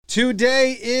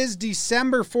Today is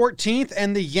December 14th,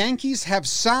 and the Yankees have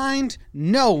signed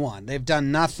no one. They've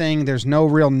done nothing. There's no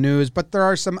real news, but there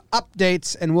are some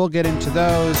updates, and we'll get into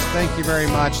those. Thank you very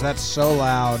much. That's so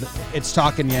loud. It's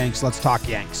Talking Yanks. Let's talk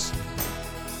Yanks.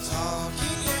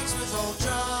 Talking Yanks with old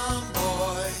John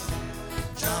Boy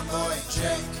and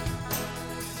Jake.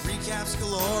 Recaps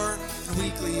galore and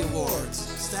weekly awards.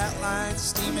 Stat lines,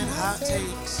 steaming hot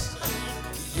takes.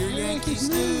 Your Yankees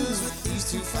news with these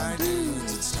two fine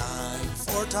dudes. It's time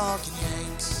for Talking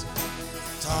Yanks.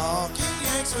 Talking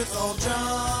Yanks with old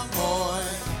John Boy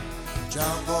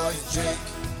and Jake.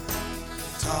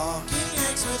 Talking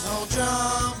Yanks with old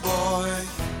John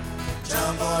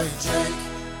Boy and Jake.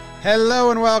 Hello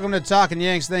and welcome to Talking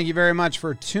Yanks. Thank you very much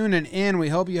for tuning in. We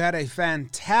hope you had a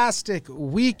fantastic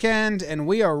weekend, and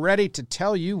we are ready to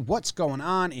tell you what's going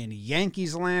on in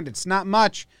Yankees land. It's not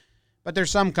much, but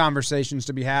there's some conversations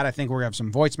to be had. I think we're going to have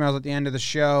some voicemails at the end of the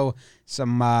show,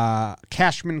 some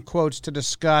Cashman quotes to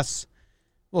discuss.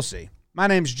 We'll see. My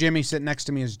name's Jimmy. Sitting next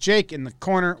to me is Jake. In the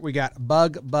corner, we got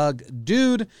Bug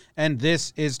Dude, and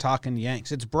this is Talking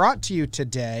Yanks. It's brought to you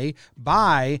today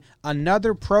by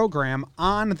another program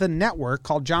on the network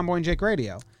called John Boy and Jake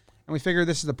Radio. And we figure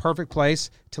this is the perfect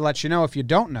place to let you know, if you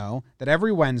don't know, that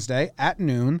every Wednesday at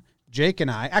noon, Jake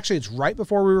and I, actually it's right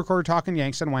before we record Talking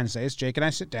Yanks on Wednesdays, Jake and I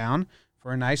sit down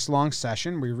for a nice long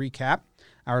session. We recap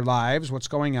our lives, what's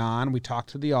going on. We talk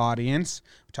to the audience.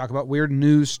 We talk about weird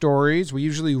news stories. We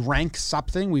usually rank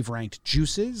something. We've ranked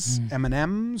juices,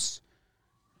 M&Ms.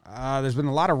 There's been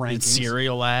a lot of rankings.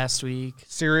 Cereal last week.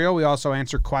 Cereal. We also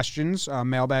answer questions,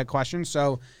 mailbag questions.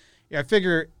 So yeah, I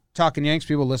figure Talking Yanks,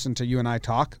 people listen to you and I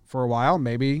talk for a while.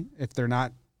 Maybe if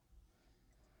there's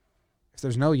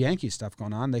no Yankee stuff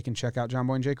going on, they can check out John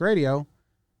Boy and Jake Radio.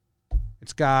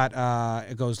 It's got,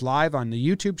 it goes live on the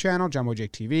YouTube channel, John Boy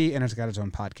Jake TV, and it's got its own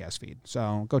podcast feed.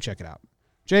 So go check it out.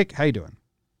 Jake, how you doing?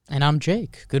 And I'm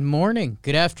Jake. Good morning.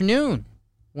 Good afternoon.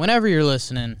 Whenever you're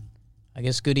listening. I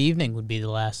guess good evening would be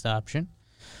the last option.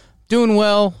 Doing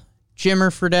well. Jimmer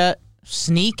Fredette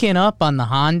sneaking up on the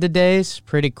Honda days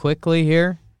pretty quickly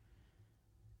here.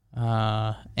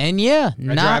 And yeah,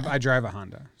 I drive a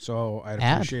Honda, so I'd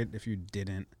appreciate if you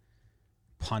didn't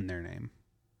pun their name.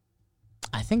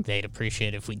 I think they'd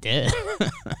appreciate if we did.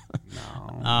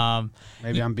 No.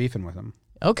 Maybe I'm beefing with them.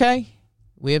 Okay.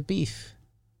 We have beef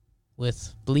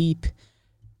with Bleep.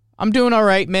 I'm doing all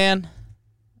right, man.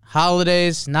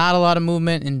 Holidays, not a lot of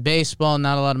movement in baseball,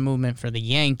 not a lot of movement for the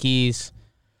Yankees.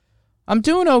 I'm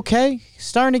doing okay.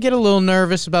 Starting to get a little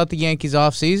nervous about the Yankees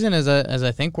offseason, as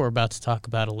I think we're about to talk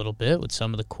about a little bit with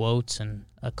some of the quotes and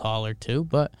a call or two.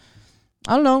 But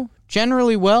I don't know.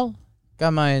 Generally well.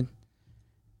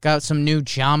 Got some new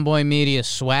John Boy Media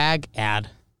swag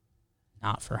ad.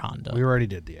 Not for Honda. We already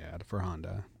did the ad for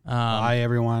Honda. Buy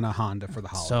everyone a Honda for the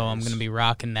holidays. So I'm going to be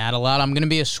rocking that a lot. I'm going to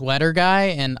be a sweater guy,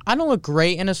 and I don't look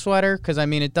great in a sweater because, I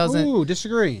mean, it doesn't... Ooh,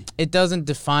 disagree. It doesn't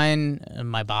define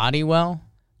my body well.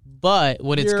 But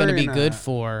what it's going to be good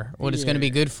for, it's going to be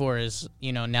good for is,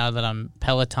 you know, now that I'm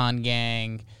Peloton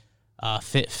Gang,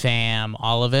 Fit Fam,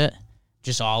 all of it,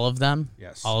 just all of them.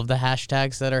 Yes. All of the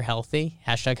hashtags that are healthy.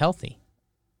 Hashtag healthy.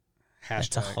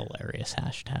 Hashtag. That's a hilarious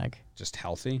hashtag. Just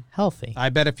healthy? Healthy. I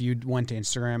bet if you went to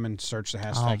Instagram and searched the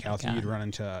hashtag healthy, God. you'd run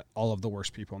into all of the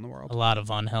worst people in the world. A lot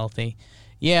of unhealthy.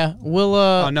 Yeah, we'll...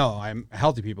 Oh, no, I'm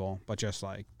healthy people, but just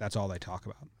like, that's all they talk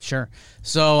about. Sure.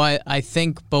 So I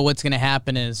think, but what's going to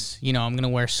happen is, you know, I'm going to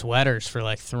wear sweaters for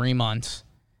like 3 months.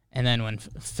 And then when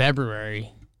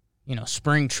February, you know,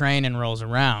 spring training rolls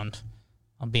around,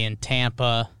 I'll be in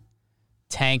Tampa,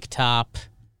 tank top,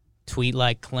 tweet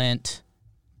like Clint,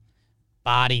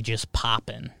 body just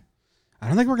popping. I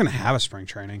don't think we're going to have a spring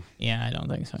training. Yeah, I don't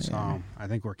think so. So I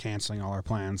think we're canceling all our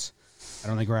plans. I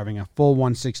don't think we're having a full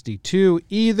 162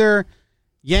 either.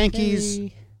 Yankees,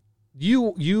 Hey.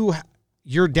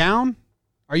 you're down?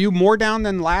 Are you more down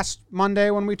than last Monday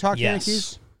when we talked Yes.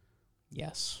 Yankees?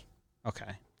 Yes.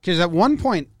 Okay. Because at one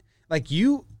point, like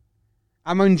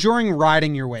I'm enjoying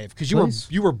riding your wave because you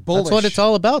were bullish. That's what it's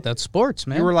all about. That's sports,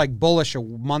 man. You were like bullish a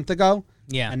month ago.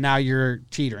 Yeah. And now you're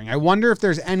teetering. I wonder if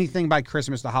there's anything by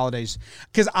Christmas, the holidays.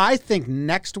 Because I think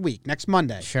next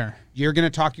Monday, Sure. you're going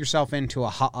to talk yourself into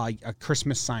a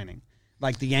Christmas signing.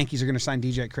 Like the Yankees are going to sign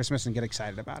DJ at Christmas and get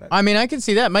excited about it. I mean, I can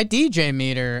see that. My DJ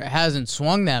meter hasn't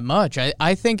swung that much.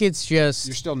 I think it's just...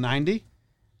 You're still 90?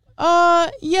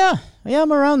 Yeah,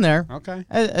 I'm around there. Okay.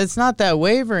 It's not that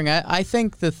wavering. I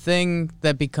think the thing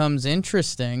that becomes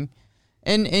interesting,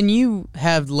 and you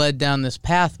have led down this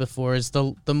path before, is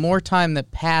the more time that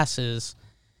passes,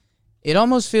 it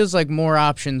almost feels like more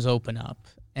options open up.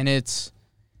 And it's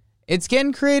it's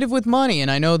getting creative with money, and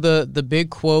I know the big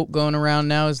quote going around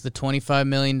now is the $25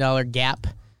 million gap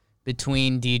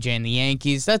between DJ and the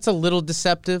Yankees. That's a little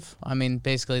deceptive. I mean,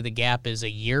 basically the gap is a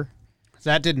year.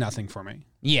 That did nothing for me.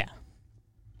 Yeah.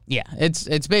 Yeah,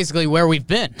 it's basically where we've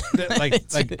been.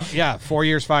 4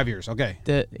 years, 5 years. Okay.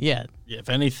 If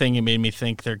anything, it made me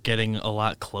think they're getting a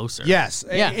lot closer. Yes.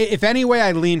 Yeah. If any way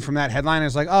I lean from that headline,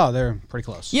 it's like, oh, they're pretty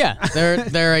close. Yeah,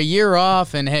 they're a year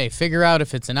off, and hey, figure out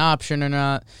if it's an option or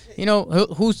not. You know,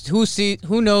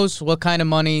 who knows what kind of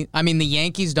money? I mean, the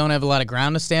Yankees don't have a lot of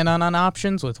ground to stand on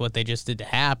options with what they just did to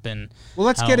happen. Well,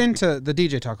 let's get into the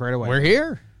DJ talk right away. We're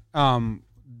here. The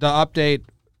update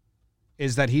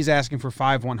is that he's asking for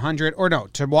 5/100, or no,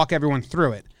 to walk everyone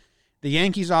through it. The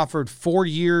Yankees offered 4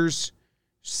 years,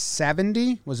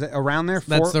 70, was it around there?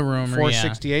 That's the rumor,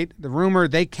 468. yeah. The rumor,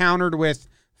 they countered with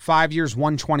 5 years,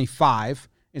 125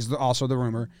 is also the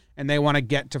rumor, and they want to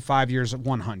get to 5 years at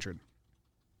 100.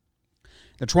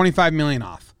 They're $25 million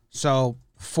off. So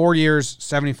 4 years,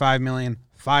 $75 million,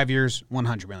 5 years,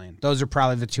 $100 million. Those are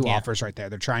probably the two offers right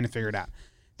there. They're trying to figure it out.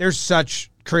 There's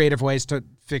such creative ways to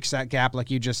fix that gap,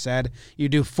 like you just said. You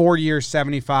do 4 years,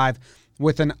 75,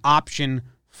 with an option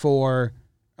for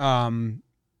a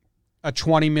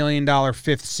 $20 million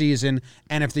fifth season.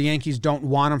 And if the Yankees don't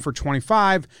want him for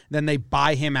 25, then they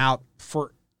buy him out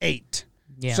for 8.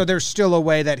 Yeah. So there's still a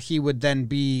way that he would then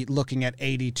be looking at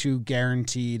 82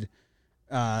 guaranteed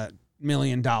 $1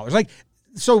 million. Like,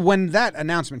 so when that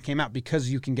announcement came out, because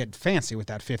you can get fancy with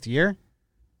that fifth year,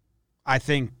 I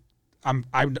think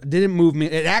I didn't move me.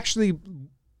 It actually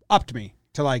upped me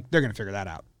to like, they're going to figure that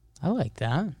out. I like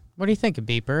that. What do you think of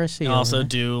Beeper? I see. You also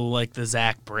do like the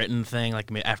Zach Britton thing, like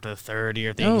after the third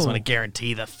year, they just want to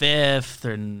guarantee the fifth,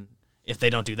 and if they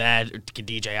don't do that, can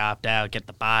DJ opt out, get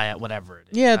the buyout, whatever it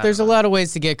is. Yeah, there's a lot of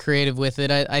ways to get creative with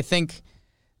it. I think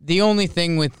the only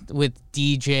thing with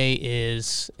DJ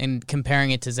is, and comparing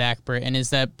it to Zach Britton,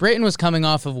 is that Britton was coming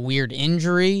off of a weird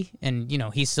injury, and, you know,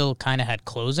 he still kind of had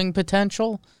closing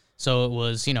potential. So it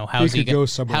was, you know, how's he going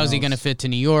to fit to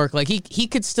New York? Like, he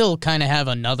could still kind of have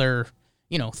another,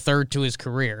 you know, third to his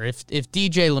career. If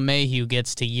DJ LeMahieu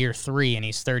gets to year 3 and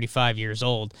he's 35 years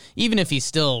old, even if he's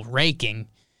still raking,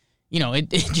 you know,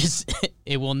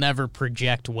 it will never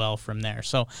project well from there.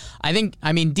 So I mean,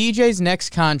 DJ's next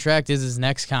contract is his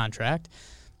next contract.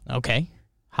 Okay,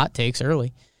 hot takes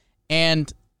early.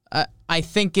 And I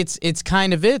think it's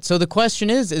kind of it. So the question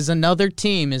is another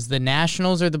team, is the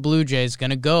Nationals or the Blue Jays going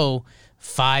to go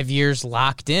 5 years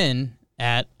locked in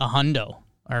at $100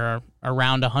 or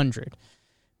around 100?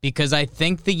 Because I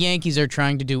think the Yankees are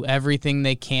trying to do everything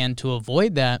they can to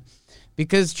avoid that.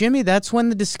 Because, Jimmy, that's when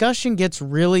the discussion gets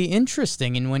really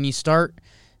interesting. And when you start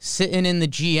sitting in the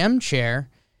GM chair,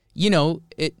 you know,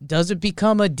 does it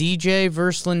become a DJ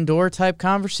versus Lindor type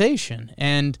conversation?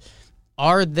 And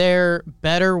are there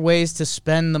better ways to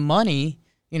spend the money?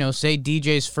 You know, say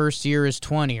DJ's first year is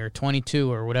 20 or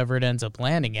 22 or whatever it ends up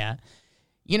landing at.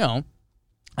 You know,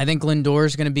 I think Lindor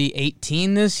is going to be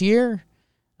 18 this year.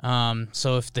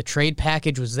 So if the trade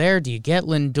package was there, do you get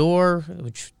Lindor,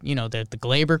 which, you know, the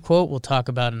Glaber quote we'll talk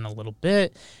about in a little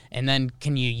bit, and then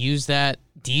can you use that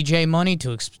DJ money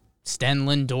to extend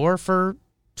Lindor for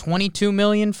 $22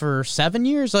 million for 7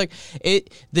 years? Like,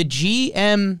 the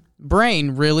GM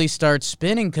brain really starts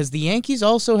spinning, because the Yankees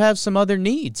also have some other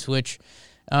needs, which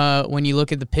when you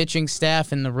look at the pitching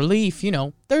staff and the relief, you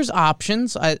know, there's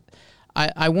options.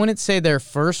 I wouldn't say they're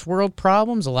first world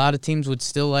problems. A lot of teams would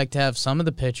still like to have some of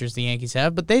the pitchers the Yankees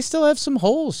have, but they still have some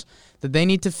holes that they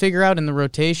need to figure out in the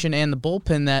rotation and the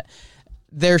bullpen, that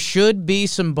there should be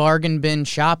some bargain bin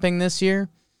shopping this year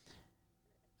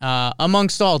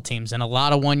amongst all teams, and a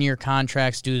lot of one-year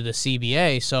contracts due to the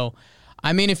CBA. So,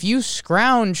 I mean, if you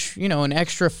scrounge, you know, an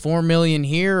extra $4 million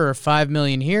here or $5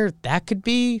 million here, that could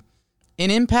be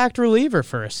an impact reliever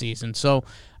for a season. So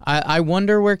I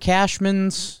wonder where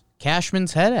Cashman's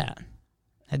head's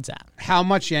at. How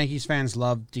much Yankees fans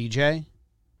love DJ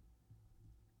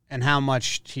and how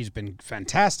much he's been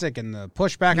fantastic in the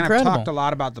pushback. Incredible. And I've talked a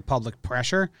lot about the public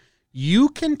pressure. You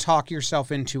can talk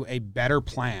yourself into a better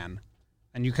plan,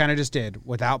 and you kind of just did,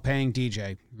 without paying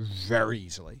DJ very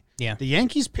easily. Yeah. The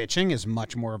Yankees pitching is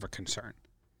much more of a concern.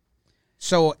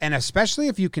 So, and especially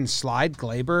if you can slide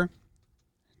Glaber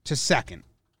to second,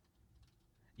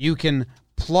 you can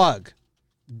plug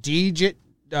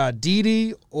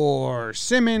Didi or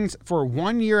Simmons for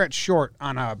 1 year at short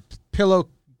on a pillow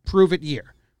prove it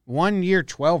year. 1 year,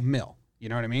 $12 million. You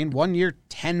know what I mean? 1 year,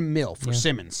 $10 million for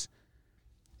Simmons.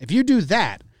 If you do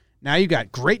that, now you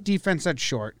got great defense at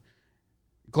short.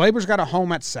 Glaber's got a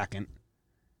home at second.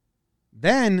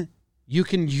 Then you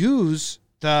can use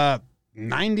the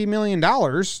 $90 million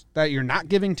that you're not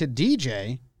giving to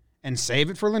DJ and save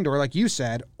it for Lindor, like you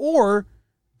said, or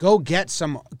go get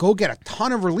a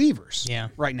ton of relievers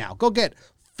right now. Go get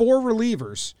 4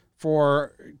 relievers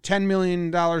for $10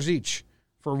 million each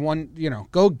for one,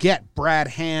 go get Brad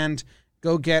Hand,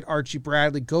 go get Archie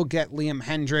Bradley, go get Liam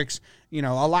Hendricks,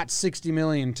 allot $60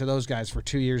 million to those guys for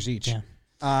 2 years each.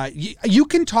 Yeah. You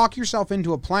can talk yourself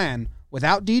into a plan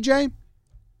without DJ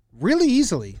really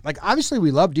easily. Like, obviously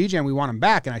we love DJ and we want him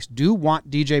back, and I do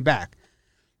want DJ back.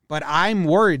 But I'm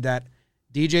worried that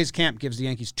DJ's camp gives the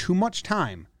Yankees too much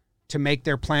time to make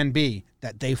their plan B,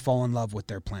 that they fall in love with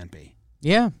their plan B.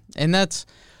 Yeah, and that's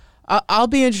I'll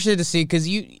be interested to see, because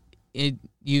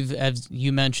you've, as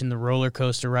you mentioned, the roller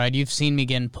coaster ride. You've seen me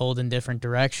getting pulled in different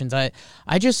directions. I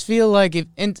just feel like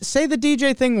say the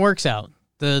DJ thing works out,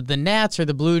 the Nats or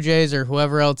the Blue Jays or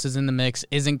whoever else is in the mix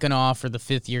isn't going to offer the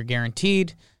 5th year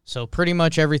guaranteed, so pretty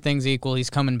much everything's equal. He's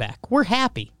coming back. We're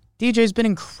happy. DJ's been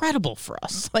incredible for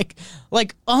us,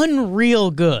 like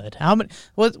unreal good.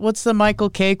 What's the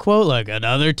Michael K quote? Like,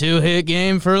 another 2-hit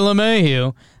game for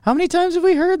LeMahieu. How many times have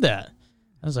we heard that?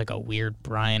 That was like a weird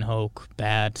Brian Hoke,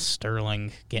 bad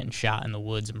Sterling getting shot in the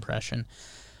woods impression.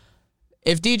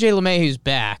 If DJ LeMahieu's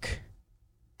back,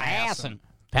 pass him,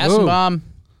 Bomb.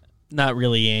 Not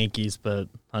really Yankees, but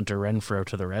Hunter Renfroe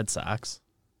to the Red Sox.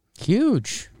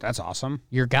 Huge. That's awesome.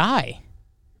 Your guy.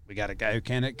 We got a guy who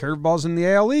can't hit curveballs in the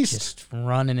AL East. Just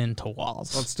running into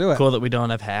walls. Let's do it. Cool that we don't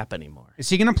have Hap anymore. Is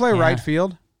he going to play right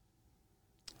field?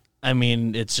 I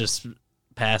mean, it's just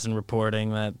passing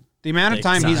reporting that the amount of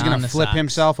time he's going to flip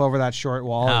himself over that short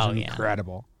wall is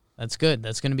incredible. That's good.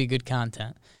 That's going to be good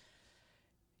content.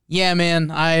 Yeah, man.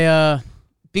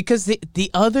 Because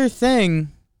the other thing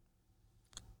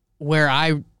where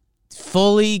I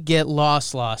fully get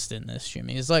lost in this,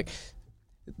 Jimmy, is like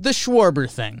the Schwarber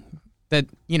thing. That,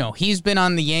 he's been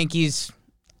on the Yankees'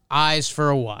 eyes for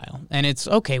a while. And it's,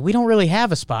 okay, we don't really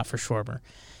have a spot for Schwarber.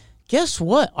 Guess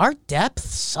what? Our depth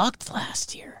sucked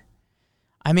last year.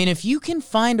 I mean, if you can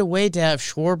find a way to have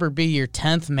Schwarber be your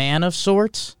 10th man of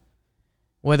sorts,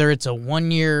 whether it's a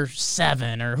 1-year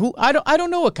 7 or I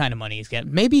don't know what kind of money he's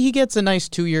getting. Maybe he gets a nice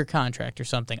 2-year contract or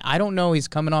something. I don't know. He's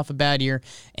coming off a bad year,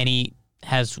 and he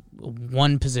has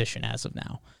one position as of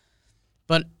now.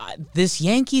 But this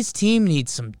Yankees team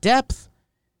needs some depth.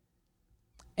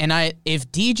 And if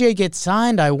DJ gets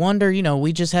signed, I wonder,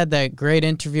 we just had that great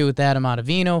interview with Adam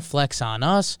Ottavino, flex on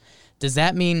us. Does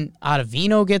that mean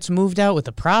Ottavino gets moved out with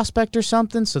a prospect or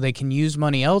something so they can use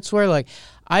money elsewhere? Like,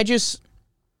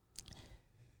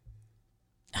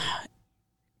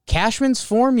 Cashman's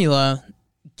formula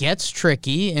gets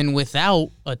tricky, and without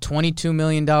a $22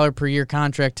 million per year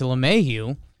contract to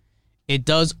LeMahieu, it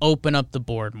does open up the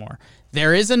board more.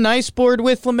 There is a nice board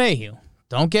with LeMahieu.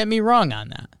 Don't get me wrong on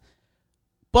that.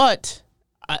 But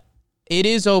it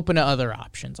is open to other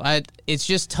options. It's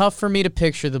just tough for me to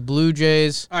picture the Blue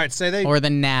Jays or the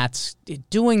Nats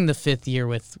doing the 5th year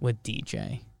with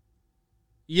DJ.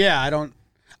 Yeah,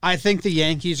 I think the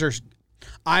Yankees are...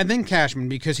 I think Cashman,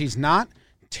 because he's not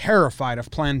terrified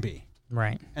of Plan B.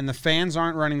 Right. And the fans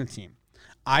aren't running the team.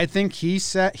 I think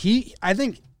I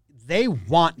think they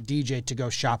want DJ to go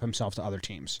shop himself to other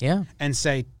teams. Yeah. And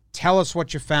say, tell us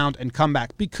what you found and come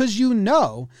back. Because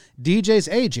DJ's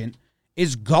agent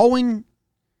is going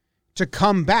to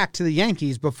come back to the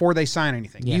Yankees before they sign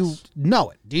anything. Yes. You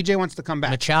know it. DJ wants to come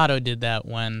back. Machado did that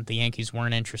when the Yankees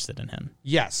weren't interested in him.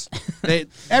 Yes.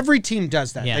 Every team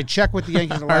does that. Yeah. They check with the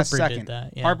Yankees in the last second. Did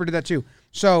that, yeah. Harper did that too.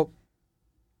 So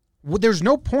there's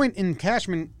no point in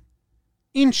Cashman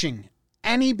inching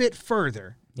any bit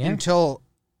further until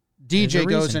DJ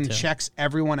goes and checks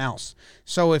everyone else.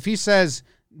 So if he says,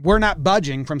 we're not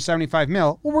budging from $75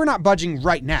 million, well, we're not budging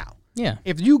right now. Yeah.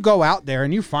 If you go out there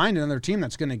and you find another team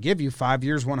that's going to give you 5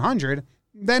 years, 100,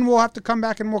 then we'll have to come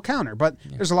back and we'll counter. But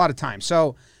there's a lot of time.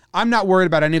 So I'm not worried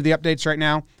about any of the updates right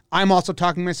now. I'm also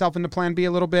talking myself into Plan B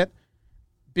a little bit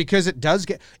because it does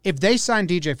get... If they sign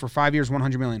DJ for 5 years,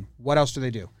 $100 million, what else do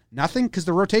they do? Nothing, because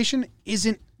the rotation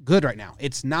isn't good right now.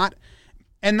 It's not...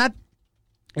 And that...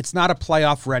 It's not a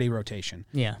playoff-ready rotation.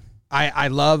 Yeah. I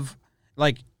love...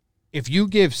 Like... If you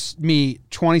give me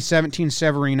 2017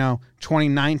 Severino,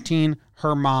 2019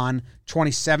 Herman,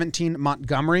 2017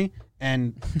 Montgomery,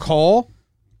 and Cole,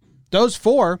 those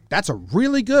 4, that's a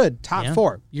really good top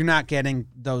 4. You're not getting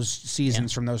those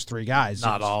seasons from those 3 guys.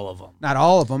 Not all of them. Not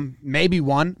all of them. Maybe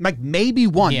one. Like, maybe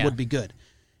one would be good.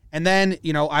 And then,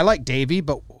 I like Davey,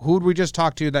 but who did we just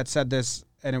talk to that said this,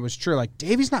 and it was true? Like,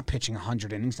 Davey's not pitching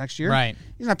 100 innings next year. Right.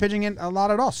 He's not pitching in a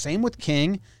lot at all. Same with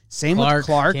King. Same with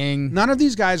Clark. King. None of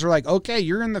these guys are like, okay,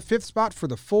 you're in the 5th spot for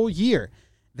the full year.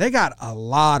 they got a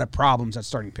lot of problems at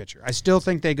starting pitcher. I still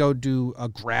think they go do a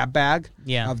grab bag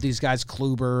of these guys,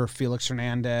 Kluber, Felix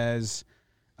Hernandez,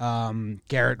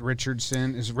 Garrett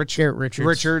Richardson. Garrett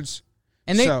Richards.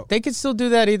 And they could still do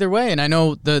that either way. And I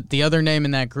know the other name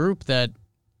in that group that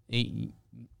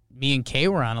me and Kay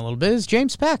were on a little bit is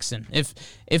James Paxton. If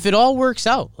it all works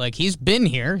out, like he's been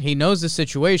here, he knows the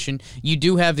situation. You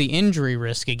do have the injury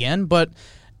risk again, but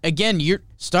again, your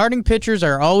starting pitchers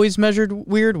are always measured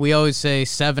weird. We always say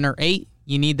 7 or 8.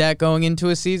 You need that going into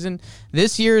a season.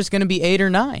 This year is going to be 8 or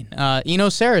 9. Eno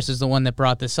Saris is the one that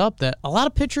brought this up, that a lot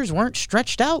of pitchers weren't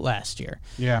stretched out last year.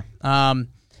 Yeah.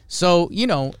 So,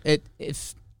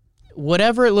 if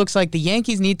whatever it looks like, the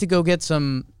Yankees need to go get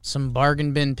some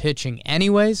bargain bin pitching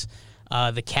anyways.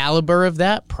 The caliber of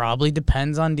that probably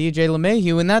depends on DJ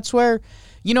LeMahieu, and that's where,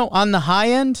 on the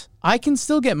high end, I can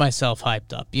still get myself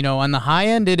hyped up. On the high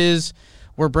end, it is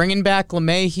we're bringing back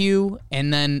LeMahieu,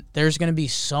 and then there's going to be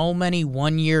so many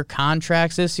one-year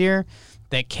contracts this year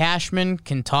that Cashman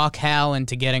can talk Hal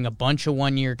into getting a bunch of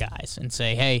one-year guys and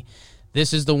say, hey,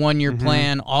 this is the one-year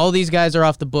plan. All these guys are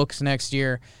off the books next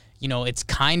year. It's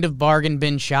kind of bargain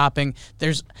bin shopping.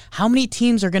 How many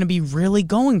teams are going to be really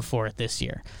going for it this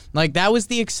year? Like, that was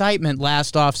the excitement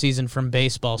last offseason from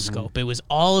Baseball Scope. It was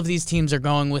all of these teams are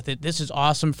going with it. This is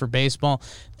awesome for baseball.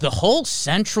 The whole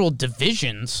Central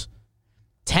divisions,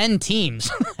 10 teams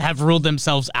have ruled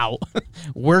themselves out.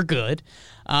 We're good.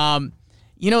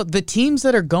 The teams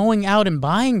that are going out and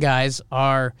buying guys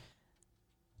are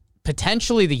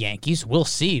potentially the Yankees. We'll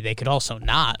see. They could also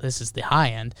not. This is the high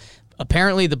end.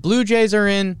 Apparently, the Blue Jays are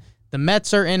in, the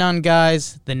Mets are in on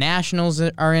guys, the Nationals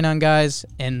are in on guys,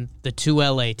 and the 2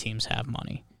 LA teams have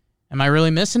money. Am I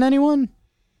really missing anyone?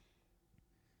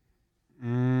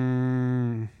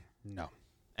 No.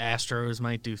 Astros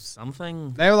might do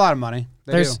something. They have a lot of money.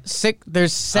 There's 7. I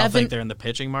don't think they're in the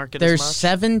pitching market. There's as much.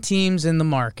 7 teams in the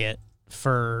market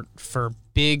for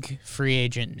big free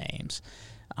agent names.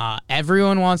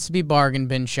 Everyone wants to be bargain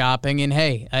bin shopping, and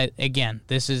hey, again,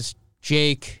 this is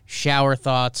Jake, shower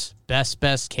thoughts.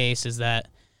 Best case is that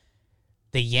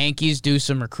the Yankees do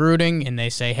some recruiting and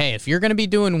they say, hey, if you're going to be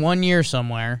doing 1 year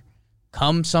somewhere,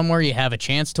 come somewhere you have a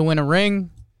chance to win a ring,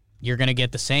 you're going to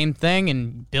get the same thing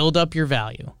and build up your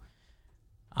value.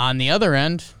 On the other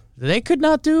end, they could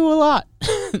not do a lot.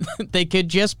 They could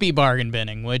just be bargain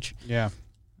binning, which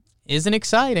isn't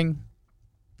exciting.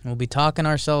 We'll be talking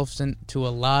ourselves into a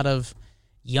lot of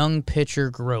young pitcher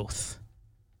growth.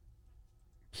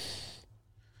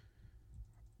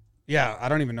 Yeah, I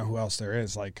don't even know who else there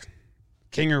is. Like,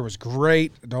 Kinger was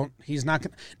great.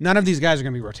 None of these guys are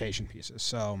going to be rotation pieces.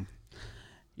 So,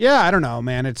 yeah, I don't know,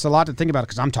 man. It's a lot to think about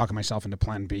because I'm talking myself into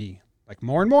Plan B, like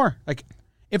more and more. Like,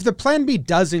 if the Plan B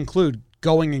does include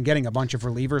going and getting a bunch of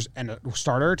relievers and a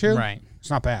starter or two, right? It's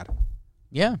not bad.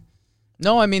 Yeah.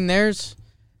 No, I mean there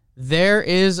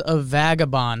is a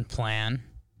vagabond plan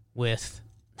with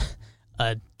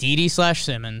a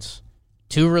Didi/Simmons,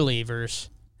 2 relievers,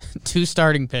 2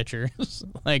 starting pitchers,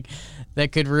 like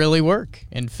that could really work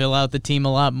and fill out the team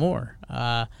a lot more.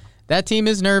 That team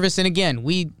is nervous, and again,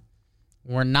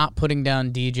 we're not putting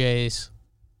down DJ's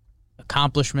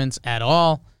accomplishments at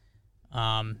all.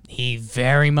 He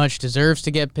very much deserves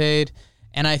to get paid.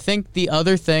 And I think the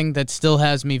other thing that still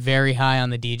has me very high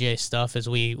on the DJ stuff as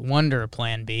we wonder a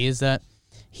Plan B is that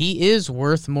he is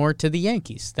worth more to the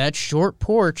Yankees. That short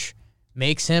porch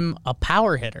makes him a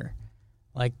power hitter.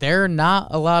 Like, there are not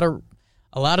a lot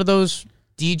of those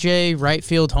DJ right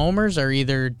field homers are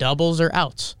either doubles or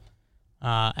outs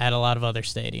at a lot of other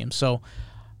stadiums. So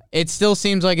it still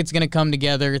seems like it's going to come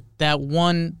together. That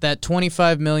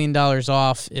 $25 million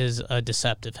off is a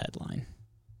deceptive headline.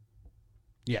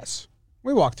 Yes.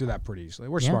 We walked through that pretty easily.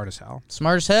 We're smart as hell.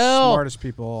 Smart as hell. Smartest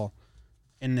people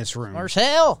in this room. Smart as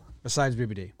hell. Besides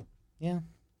BBD. Yeah.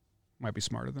 Might be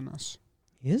smarter than us.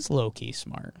 He is low-key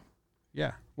smart.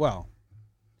 Yeah. Well,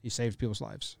 he saved people's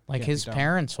lives. Like, his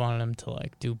parents wanted him to,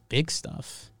 like, do big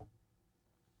stuff.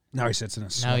 Now he sits in a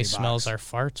Now he box. smells our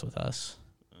farts with us.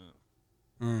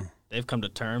 They've come to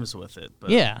terms with it,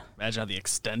 but yeah. Imagine how the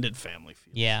extended family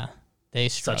feels. Yeah. They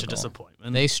struggle. Such a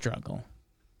disappointment. They struggle.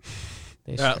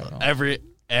 They struggle.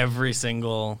 Every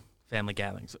single family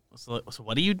gathering. So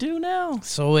what do you do now?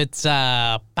 So it's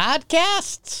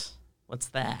podcasts. What's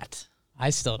that? I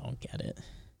still don't get it.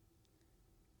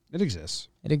 It exists.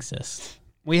 It exists.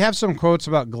 We have some quotes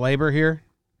about Glaber here.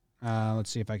 Let's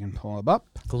see if I can pull them up.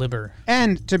 Glibber.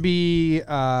 And to be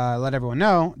let everyone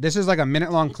know, this is like a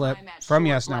minute-long clip from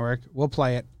Yes Network. We'll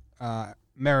play it.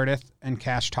 Meredith and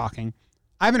Cash talking.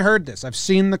 I haven't heard this. I've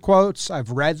seen the quotes.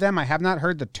 I've read them. I have not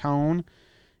heard the tone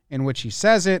in which he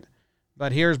says it.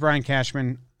 But here's Brian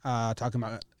Cashman talking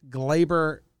about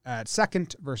Glaber at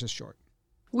second versus short.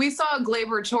 We saw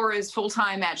Gleyber Torres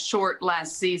full-time at short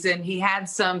last season. He had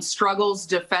some struggles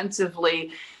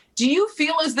defensively. Do you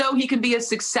feel as though he can be a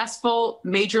successful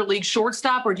major league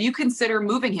shortstop, or do you consider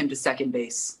moving him to second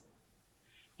base?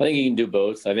 I think he can do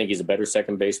both. I think he's a better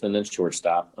second baseman than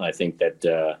shortstop. I think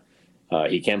that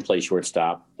he can play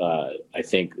shortstop. I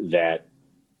think that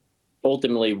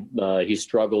ultimately he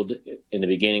struggled in the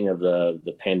beginning of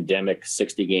the pandemic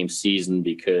 60-game season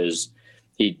because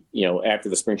he, after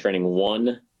the spring training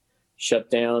 1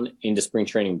 shutdown into spring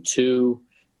training 2,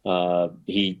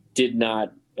 he did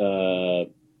not,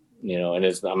 and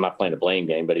I'm not playing a blame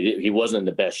game, but he wasn't in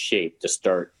the best shape to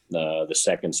start the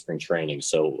second spring training.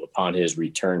 So upon his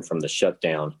return from the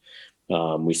shutdown,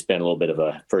 we spent a little bit of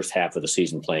a first half of the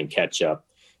season playing catch up.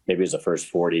 Maybe it was the first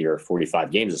 40 or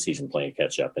 45 games of the season playing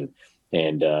catch up.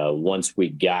 And once we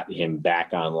got him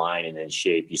back online and in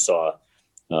shape, you saw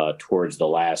towards the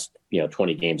last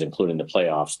 20 games, including the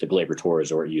playoffs, the Gleyber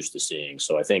Torres we're used to seeing.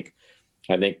 So I think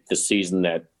the season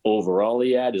that overall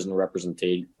he had isn't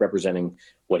representing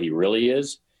what he really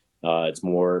is. It's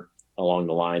more along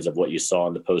the lines of what you saw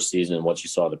in the postseason and what you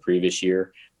saw the previous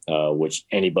year, which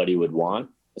anybody would want.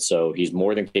 So he's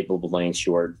more than capable of playing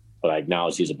short, but I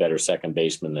acknowledge he's a better second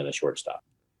baseman than a shortstop.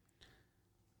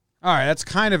 All right, that's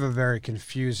kind of a very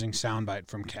confusing soundbite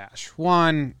from Cash.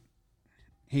 One,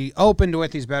 he opened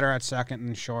with he's better at second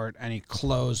than short, and he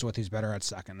closed with he's better at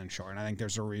second than short. And I think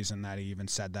there's a reason that he even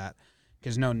said that,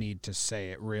 because no need to say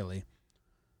it, really.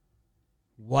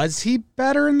 Was he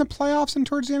better in the playoffs and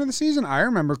towards the end of the season? I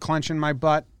remember clenching my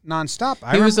butt nonstop.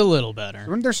 He was a little better.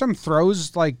 Weren't there some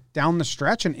throws like down the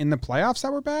stretch and in the playoffs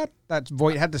that were bad that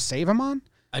Voit had to save him on?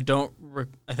 I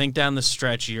think down the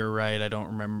stretch, you're right. I don't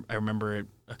remember. I remember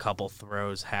a couple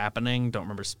throws happening. Don't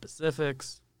remember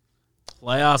specifics.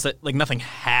 Playoffs, nothing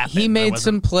happened. He made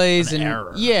some plays, and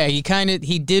error. Yeah, he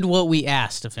did what we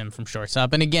asked of him from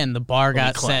shortstop. And again, the bar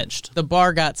got set. The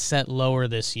bar got set lower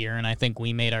this year, and I think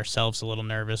we made ourselves a little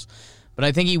nervous. But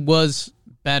I think he was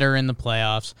better in the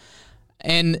playoffs,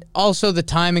 and also the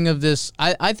timing of this.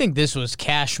 I think this was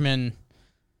Cashman.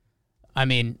 I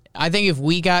mean, I think if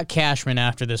we got Cashman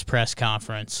after this press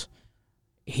conference,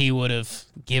 he would have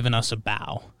given us a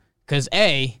bow. Because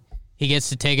A, he gets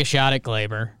to take a shot at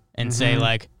Gleyber and say,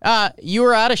 you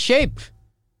were out of shape.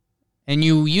 And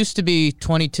you used to be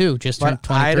 22, just turned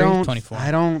 23, 24.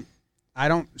 I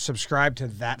don't subscribe to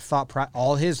that thought.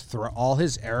 All his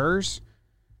errors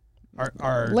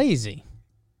are lazy.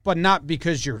 But not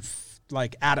because you're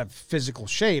out of physical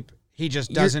shape. He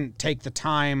just doesn't take the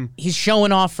time. He's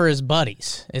showing off for his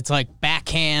buddies. It's like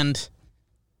backhand,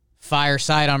 fire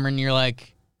sidearm, and you're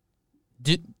like,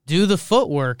 do the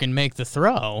footwork and make the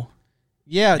throw.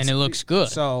 Yeah. And it looks good.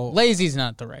 So lazy's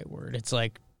not the right word. It's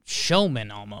like showman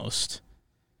almost.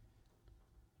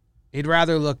 He'd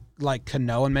rather look like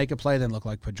Cano and make a play than look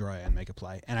like Pedroia and make a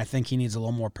play. And I think he needs a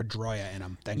little more Pedroia in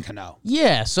him than Cano.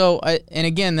 Yeah, and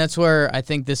again, that's where I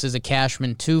think this is a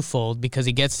Cashman twofold, because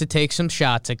he gets to take some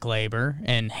shots at Gleyber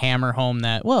and hammer home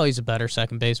that, he's a better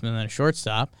second baseman than a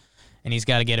shortstop, and he's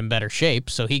got to get in better shape.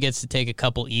 So he gets to take a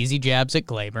couple easy jabs at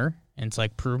Gleyber, and it's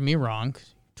like, prove me wrong.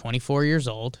 24 years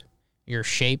old. Your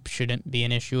shape shouldn't be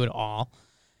an issue at all.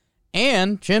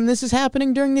 And, Jim, this is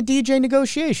happening during the DJ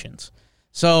negotiations.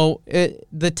 So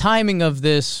the timing of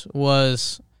this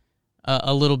was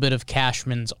a little bit of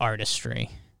Cashman's artistry.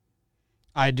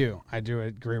 I do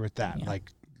agree with that. Yeah. Like,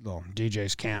 little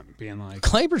DJ's camp being like,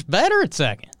 Gleyber's better at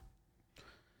second.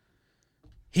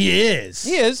 He is.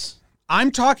 He is.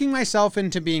 I'm talking myself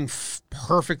into being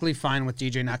perfectly fine with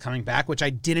DJ not coming back, which I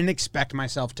didn't expect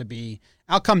myself to be.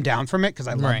 I'll come down from it because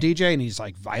I love DJ and he's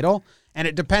vital. And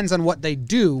it depends on what they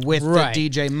do with the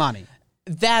DJ money.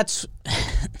 That's...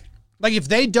 if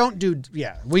they don't do,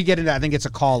 we get into, I think it's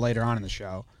a call later on in the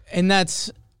show. And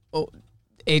that's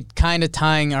it kind of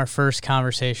tying our first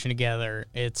conversation together.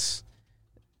 It's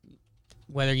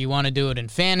whether you want to do it in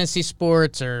fantasy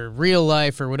sports or real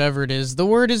life or whatever it is, the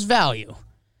word is value.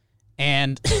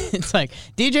 And it's like,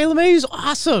 DJ LeMahieu's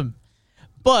awesome.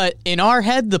 But in our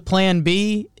head, the plan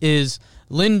B is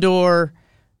Lindor,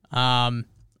 Liam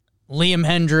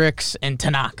Hendricks, and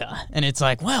Tanaka. And it's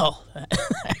like,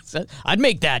 I'd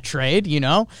make that trade,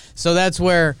 So that's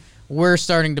where we're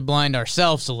starting to blind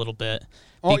ourselves a little bit.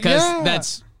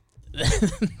 Because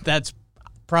that's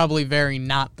probably very much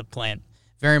not the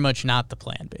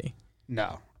plan B.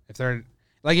 No.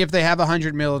 If they have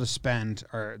 $100 million to spend,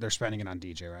 or they're spending it on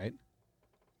DJ, right?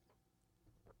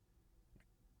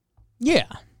 Yeah.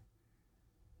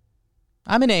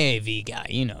 I'm an AAV guy,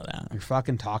 you know that. You're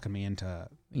fucking talking me into that.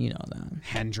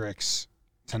 Hendricks,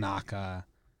 Tanaka.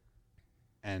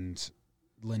 and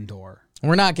Lindor.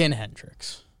 We're not getting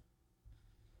Hendricks.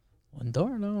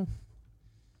 Lindor, no.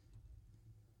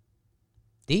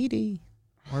 Didi.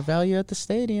 More value at the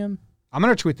stadium. I'm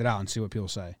going to tweet that out and see what people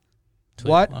say.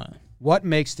 Tweet What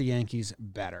makes the Yankees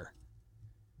better?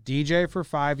 DJ for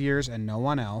 5 years and no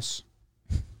one else,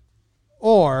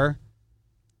 or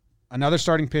another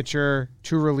starting pitcher,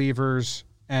 2 relievers,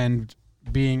 and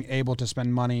being able to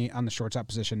spend money on the shortstop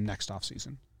position next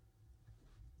offseason?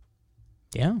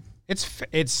 Yeah.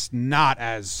 It's not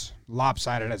as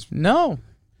lopsided as... No.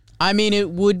 I mean, it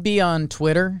would be on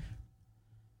Twitter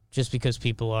just because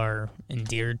people are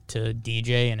endeared to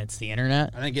DJ and it's the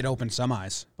internet. I think it opened some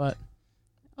eyes. But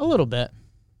a little bit.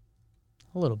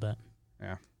 A little bit.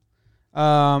 Yeah.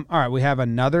 All right, we have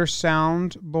another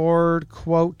soundboard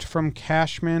quote from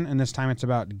Cashman, and this time it's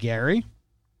about Gary.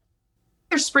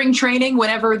 Spring training,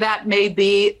 whenever that may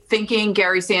be, thinking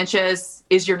Gary Sanchez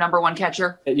is your number one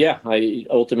catcher? Yeah, I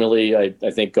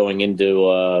think going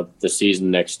into the season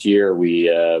next year,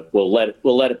 we'll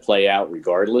let it play out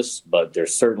regardless. But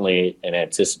there's certainly an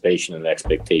anticipation and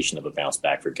expectation of a bounce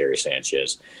back for Gary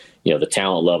Sanchez. The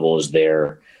talent level is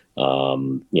there.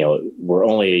 We're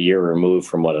only a year removed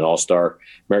from what an all-star,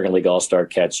 American League all-star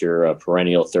catcher, a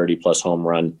perennial 30-plus home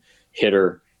run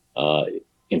hitter.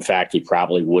 In fact, he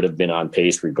probably would have been on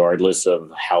pace regardless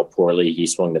of how poorly he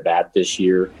swung the bat this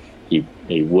year. He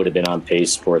would have been on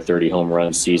pace for a 30 home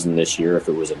run season this year if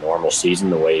it was a normal season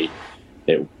the way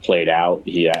it played out.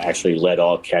 He actually led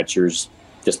all catchers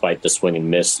despite the swing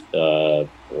and miss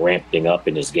ramping up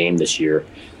in his game this year,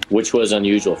 which was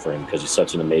unusual for him because he's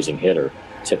such an amazing hitter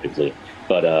typically.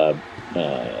 But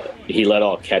he led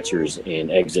all catchers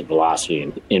in exit velocity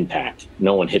and impact.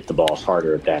 No one hit the ball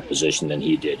harder at that position than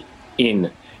he did in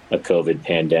a COVID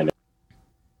pandemic.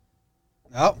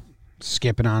 Oh,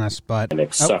 skipping on us, but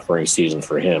suffering season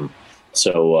for him.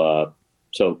 So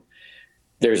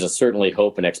there's certainly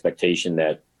hope and expectation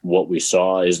that what we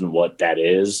saw isn't what that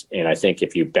is. And I think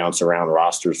if you bounce around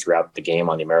rosters throughout the game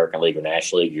on the American League or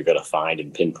National League, you're going to find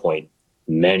and pinpoint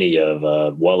many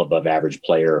of well above average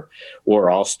player or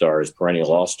all-stars,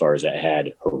 perennial all-stars that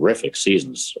had horrific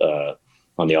seasons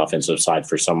on the offensive side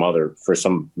for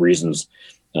some reasons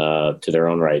to their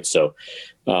own right. So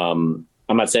I'm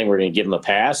not saying we're going to give them a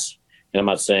pass, and I'm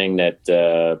not saying that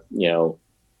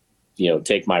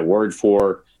take my word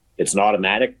for it's an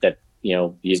automatic that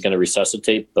he's going to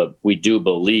resuscitate. But we do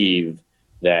believe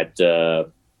that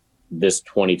this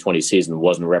 2020 season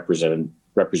wasn't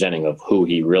representing of who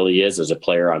he really is as a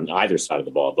player on either side of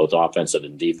the ball, both offensive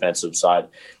and defensive side.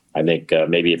 I think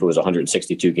maybe if it was a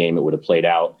 162 game, it would have played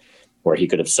out where he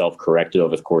could have self-corrected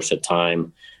over the course of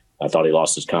time. I thought he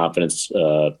lost his confidence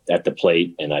at the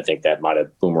plate, and I think that might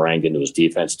have boomeranged into his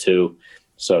defense too.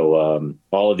 So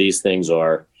all of these things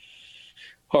are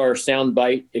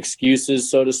soundbite excuses,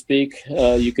 so to speak.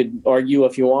 You could argue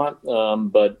if you want,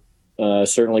 but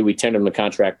certainly we tendered him the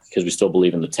contract because we still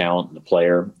believe in the talent and the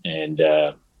player, and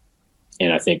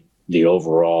I think the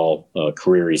overall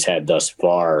career he's had thus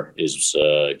far gives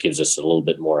us a little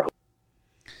bit more hope.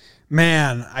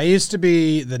 Man, I used to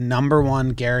be the number one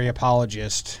Gary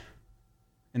apologist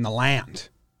in the land.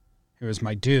 He was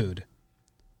my dude.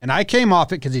 And I came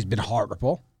off it because he's been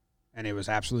horrible, and it was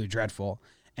absolutely dreadful.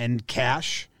 And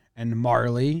Cash and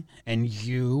Marley and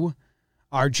you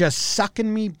are just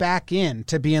sucking me back in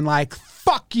to being like,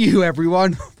 fuck you,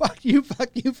 everyone. Fuck you, fuck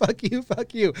you, fuck you,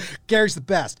 fuck you. Gary's the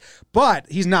best. But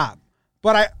he's not.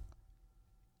 But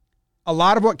a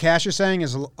lot of what Cash is saying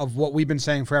is of what we've been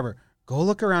saying forever. Go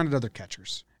look around at other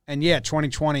catchers. And yeah,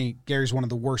 2020, Gary's one of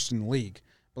the worst in the league.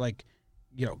 But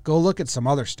go look at some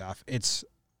other stuff. It's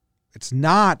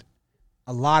not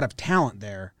a lot of talent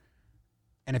there.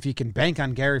 And if you can bank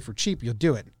on Gary for cheap, you'll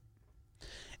do it.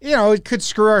 It could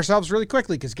screw ourselves really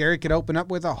quickly because Gary could open up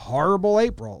with a horrible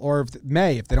April or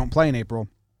May if they don't play in April.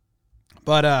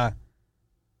 But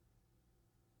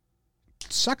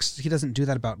it sucks he doesn't do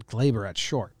that about Gleyber at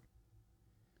short.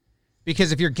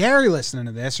 Because if you're Gary listening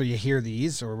to this or you hear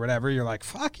these or whatever, you're like,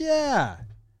 fuck yeah,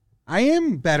 I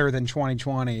am better than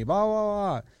 2020, blah, blah,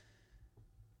 blah.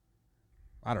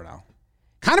 I don't know.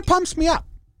 Kind of pumps me up.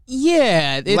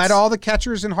 Yeah. Let all the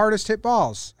catchers and hardest hit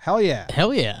balls. Hell yeah.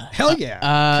 Hell yeah. Hell yeah.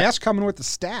 Cash coming with the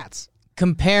stats.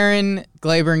 Comparing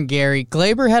Gleyber and Gary,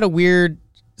 Gleyber had a weird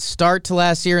start to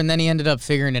last year, and then he ended up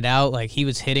figuring it out. Like, he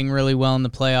was hitting really well in the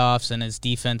playoffs, and his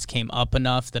defense came up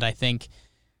enough that I think,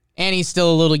 and he's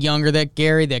still a little younger than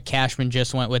Gary, that Cashman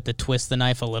just went with the twist the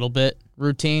knife a little bit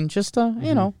routine. Just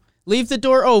to, leave the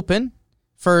door open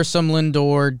for some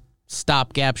Lindor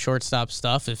stopgap shortstop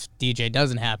stuff if DJ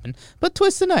doesn't happen, but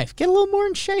twist the knife, get a little more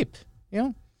in shape.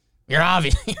 We You're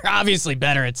obviously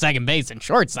better at second base than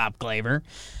shortstop, Gleyber.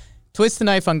 Twist the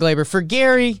knife on Gleyber. For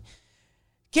Gary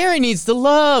needs the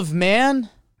love, man.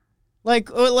 Like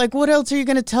what else are you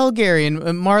going to tell Gary?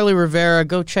 And Marley Rivera,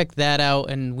 go check that out.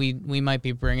 And we might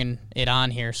be bringing it on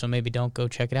here, so maybe don't go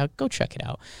check it out. Go check it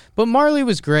out. But Marley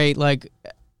was great. Like,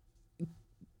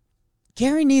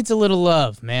 Gary needs a little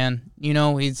love, man. You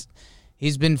know, he's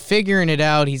been figuring it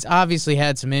out. He's obviously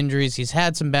had some injuries. He's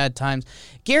had some bad times.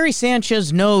 Gary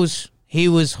Sanchez knows he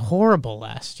was horrible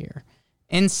last year.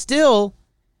 And still,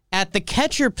 at the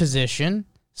catcher position,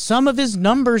 some of his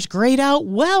numbers grade out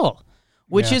well,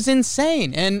 which is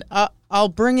insane. And I'll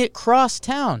bring it cross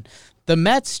town. The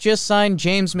Mets just signed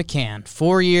James McCann,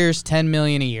 4 years, $10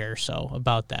 million a year or so,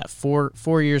 about that. 4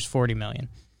 years, $40 million.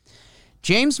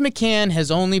 James McCann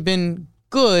has only been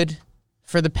good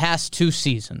for the past 2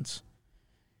 seasons.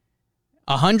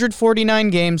 149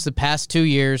 games the past 2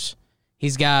 years.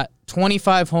 He's got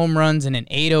 25 home runs and an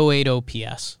 808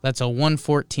 OPS. That's a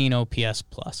 114 OPS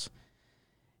plus.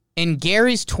 In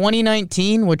Gary's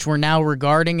 2019, which we're now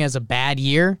regarding as a bad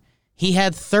year, he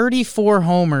had 34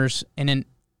 homers and an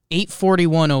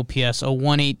 841 OPS, a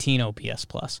 118 OPS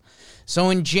plus. So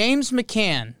in James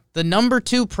McCann, the number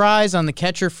 2 prize on the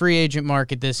catcher free agent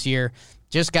market this year,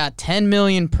 just got $10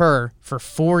 million per for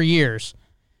 4 years.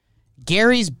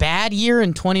 Gary's bad year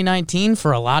in 2019,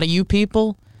 for a lot of you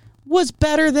people, was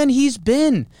better than he's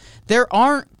been. There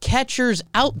aren't catchers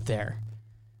out there.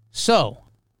 So,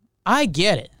 I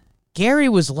get it. Gary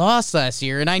was lost last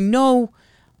year, and I know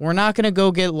we're not going to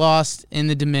go get lost in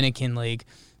the Dominican League,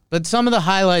 but some of the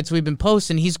highlights we've been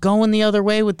posting, he's going the other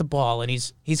way with the ball, and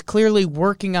he's clearly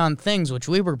working on things, which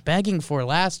we were begging for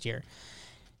last year.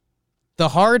 The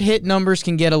hard hit numbers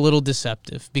can get a little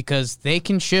deceptive because they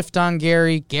can shift on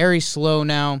Gary. Gary's slow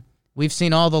now. We've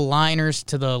seen all the liners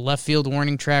to the left field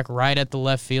warning track right at the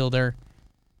left fielder.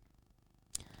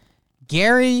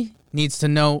 Gary needs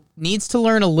to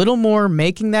learn a little more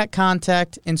making that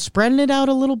contact and spreading it out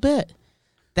a little bit.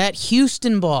 That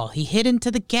Houston ball, he hit into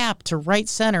the gap to right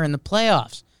center in the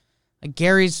playoffs. Like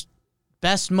Gary's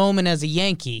best moment as a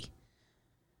Yankee.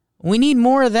 We need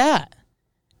more of that.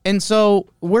 And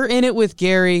so we're in it with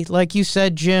Gary. Like you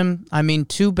said, Jim, I mean,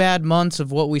 2 bad months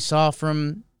of what we saw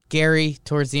from Gary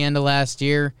towards the end of last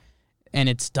year, and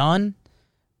it's done.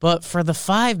 But for the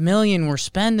 $5 million we're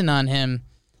spending on him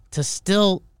to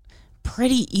still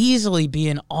pretty easily be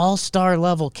an all-star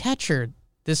level catcher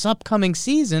this upcoming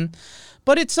season,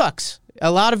 but it sucks.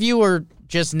 A lot of you are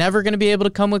just never going to be able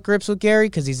to come with grips with Gary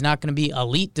because he's not going to be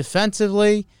elite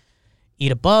defensively.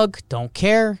 Eat a bug, don't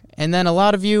care. And then a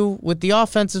lot of you with the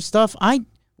offensive stuff,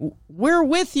 we're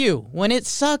with you. When it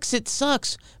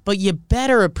sucks, but you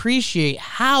better appreciate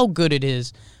how good it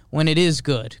is when it is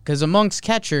good, because amongst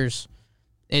catchers,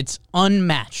 it's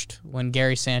unmatched when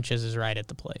Gary Sanchez is right at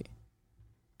the plate.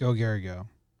 Go, Gary, go.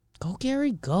 Go,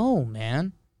 Gary, go,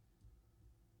 man.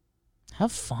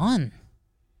 Have fun.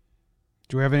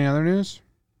 Do we have any other news?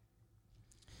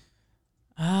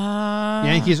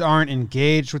 Yankees aren't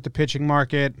engaged with the pitching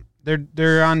market.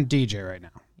 They're on DJ right now.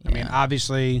 Yeah. I mean,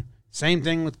 obviously, same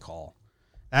thing with Cole.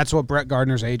 That's what Brett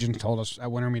Gardner's agent told us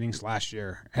at winter meetings last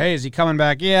year. Hey, is he coming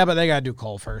back? Yeah, but they got to do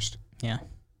Cole first. Yeah.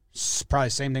 It's probably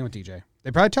the same thing with DJ.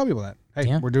 They probably tell people that. Hey,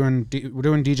 Yeah. we're doing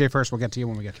DJ first. We'll get to you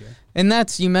when we get to you. And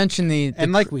that's, you mentioned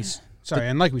And like we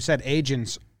said,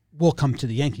 agents will come to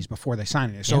the Yankees before they sign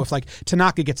it. So Yeah. if like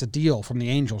Tanaka gets a deal from the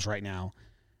Angels right now,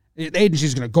 the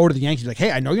agency's going to go to the Yankees like,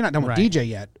 hey, I know you're not done with Right. DJ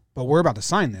yet, but we're about to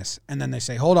sign this. And then they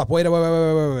say, hold up, wait.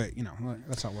 You know,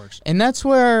 that's how it works. And that's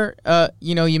where,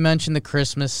 you mentioned the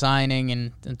Christmas signing,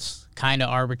 and it's kind of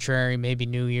arbitrary. Maybe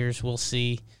New Year's, we'll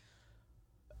see.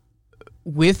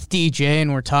 With DJ,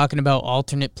 and we're talking about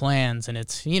alternate plans, and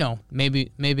it's,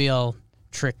 maybe I'll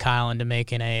trick Kyle into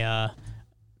making a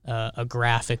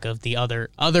graphic of the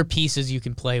other pieces you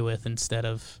can play with instead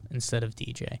of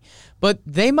DJ. But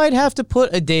they might have to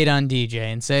put a date on DJ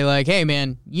and say like, hey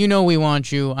man, we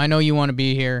want you. I know you want to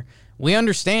be here. We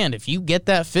understand if you get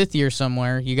that 5th year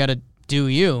somewhere, you got to do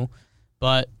you,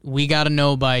 but we got to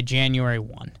know by January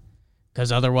 1.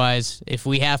 Because otherwise, if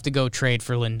we have to go trade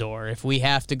for Lindor, if we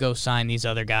have to go sign these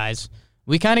other guys,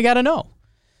 we kind of got to know.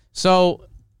 So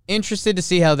interested to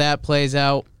see how that plays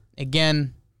out.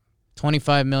 Again,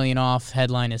 $25 million off.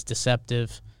 Headline is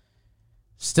deceptive.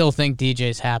 Still think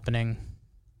DJ's happening.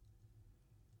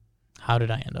 How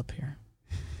did I end up here?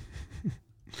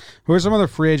 Who are some other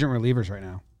free agent relievers right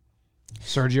now?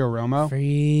 Sergio Romo.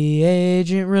 Free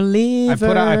agent relievers.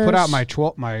 I put out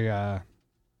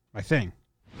my thing.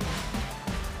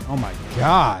 Oh my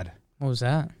God. What was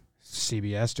that?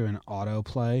 CBS doing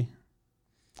autoplay.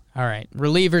 All right,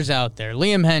 relievers out there.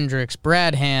 Liam Hendricks,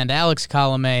 Brad Hand, Alex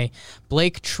Colomé,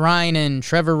 Blake Trinan,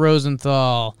 Trevor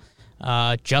Rosenthal,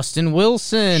 Justin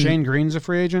Wilson. Shane Green's a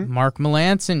free agent. Mark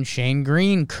Melanson, Shane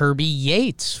Green, Kirby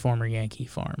Yates, former Yankee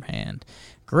farmhand,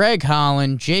 Greg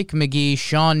Holland, Jake McGee,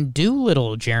 Sean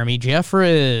Doolittle, Jeremy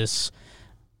Jeffress,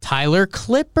 Tyler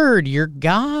Clippard, your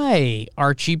guy,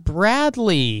 Archie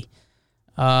Bradley,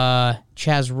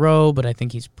 Chaz Rowe, but I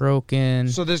think he's broken.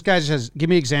 So this guy says, give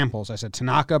me examples. I said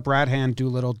Tanaka, Brad Hand,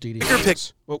 Doolittle, Didi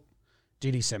Simmons. Oh,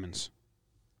 Didi Simmons.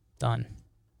 Done.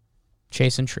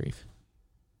 Chasen Shreve,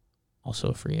 also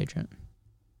a free agent.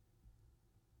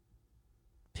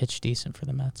 Pitched decent for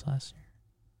the Mets last year.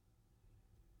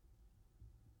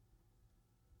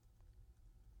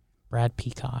 Brad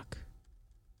Peacock.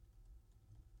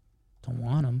 Don't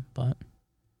want him, but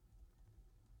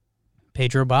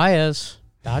Pedro Baez,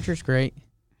 Dodgers great.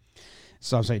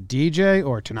 So I'll say DJ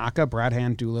or Tanaka, Brad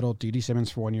Hand, Doolittle, Didi Simmons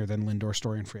for 1 year, then Lindor,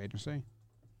 Story, and free agency.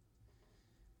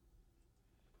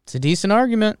 It's a decent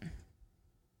argument.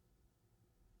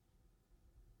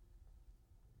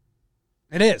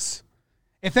 It is.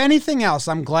 If anything else,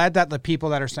 I'm glad that the people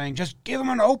that are saying, just give them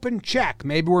an open check,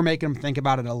 maybe we're making them think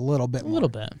about it a little bit more. A little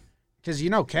bit. Because,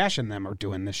 Cash and them are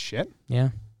doing this shit. Yeah.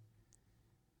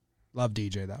 Love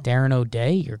DJ, though. Darren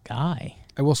O'Day, your guy.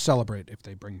 I will celebrate if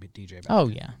they bring DJ back. Oh,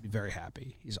 yeah. Be very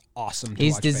happy. He's awesome to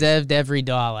He's watch deserved every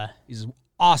dollar. He's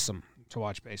awesome to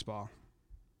watch baseball.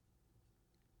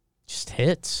 Just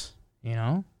hits,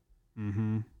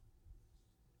 Mm-hmm.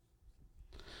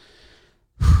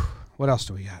 What else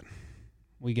do we got?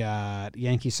 We got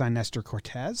Yankees sign Nestor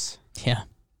Cortez. Yeah.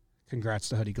 Congrats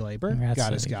to Hoodie Glaber. Congrats got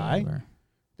to his Hoodie guy. Glaber.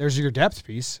 There's your depth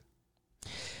piece.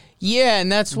 Yeah,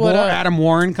 and that's what... Adam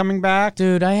Warren coming back.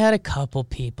 Dude, I had a couple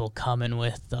people coming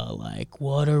with the,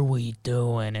 what are we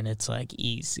doing? And it's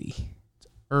easy. It's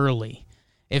early.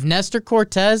 If Nestor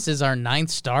Cortez is our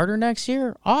 9th starter next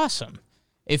year, awesome.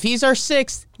 If he's our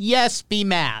 6th, yes, be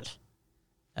mad.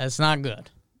 That's not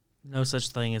good. No such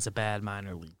thing as a bad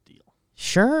minor league deal.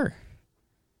 Sure.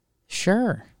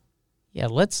 Yeah,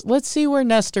 let's see where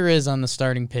Nestor is on the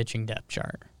starting pitching depth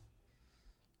chart.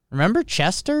 Remember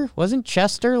Chester? Wasn't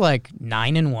Chester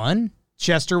 9-1?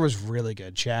 Chester was really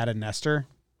good. Chad and Nestor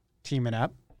teaming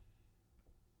up.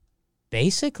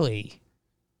 Basically,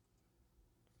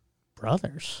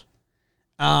 brothers.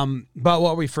 But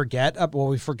what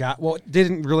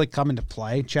didn't really come into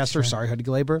play, Chester, sorry, Hoodie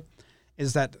Glaber,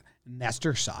 is that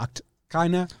Nestor sucked,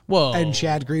 kind of. Whoa. And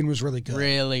Chad Green was really good.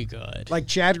 Really good.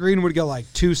 Chad Green would go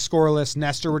 2 scoreless.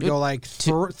 Nestor would go 3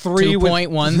 with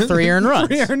 2.1 3 earned runs.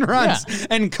 3 earned runs. Yeah.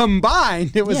 And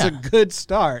combined, it was a good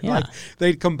start. Yeah.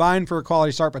 They'd combine for a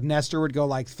quality start, but Nestor would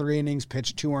go 3 innings,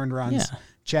 pitch 2 earned runs. Yeah.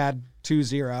 Chad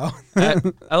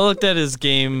 2-0. I looked at his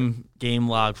game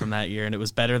log from that year, and it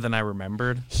was better than I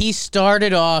remembered. He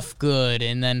started off good,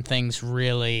 and then things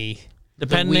really...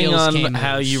 Depending on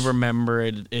how you remember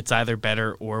it, it's either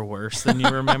better or worse than you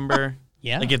remember.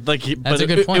 Yeah. That's a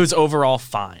good point. It was overall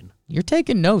fine. You're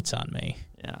taking notes on me.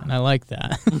 Yeah. And I like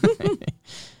that.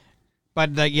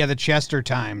 But the Chester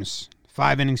times,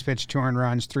 5 innings pitched, 2 earned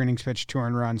runs, 3 innings pitched, 2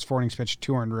 earned runs, 4 innings pitched,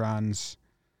 2 earned runs,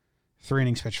 3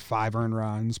 innings pitched, 5 earned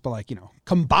runs. But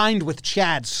combined with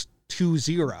Chad's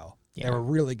 2-0, they were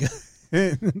really good.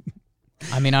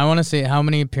 I want to say, how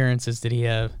many appearances did he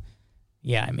have?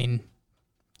 Yeah,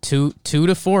 2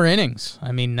 to 4 innings.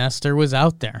 Nestor was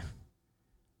out there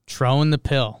throwing the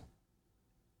pill.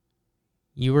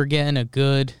 You were getting a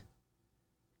good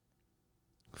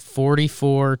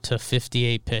 44 to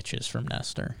 58 pitches from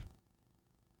Nestor.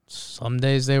 Some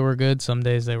days they were good, some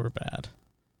days they were bad.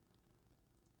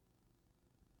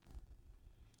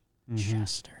 Mm-hmm.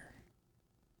 Chester.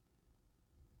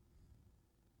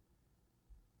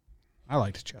 I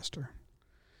liked Chester.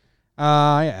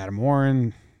 Adam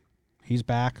Warren, he's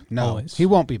back. No, Always. he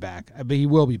won't be back, but he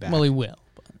will be back. Well, he will.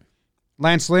 But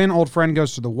Lance Lynn, old friend,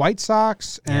 goes to the White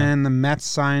Sox, and the Mets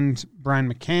signed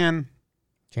Brian McCann,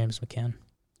 James McCann.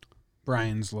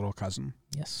 Brian's little cousin.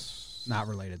 Yes. Not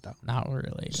related, though. Not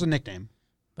related. Just a nickname.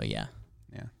 But yeah.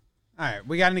 Yeah. All right.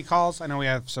 We got any calls? I know we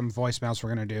have some voicemails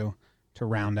we're going to do to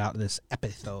round out this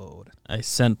episode. I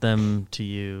sent them to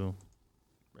you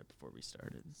right before we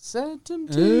started. Sent them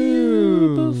to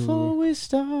you before we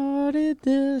started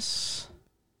this.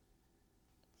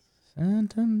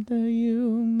 Sent them to you,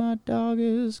 my dog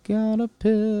is gonna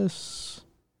piss.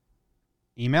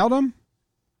 Emailed him?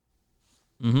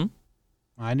 Mm-hmm.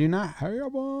 I do not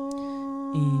have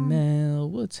one. Email,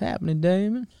 what's happening,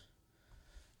 Damon?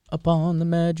 Up on the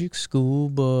Magic School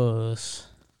Bus.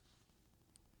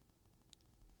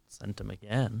 Sent him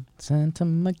again. Sent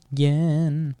him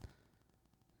again.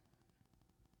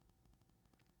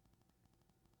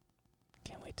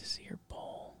 wait to see her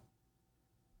poll.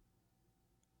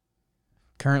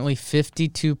 Currently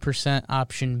 52%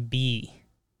 option B.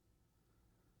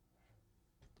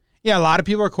 Yeah, a lot of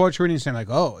people are quote tweeting saying like,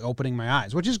 "Oh, opening my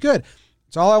eyes," which is good.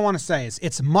 That's all I want to say is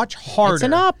it's much harder. It's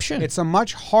an option. It's a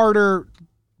much harder.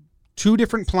 Two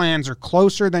different plans are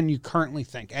closer than you currently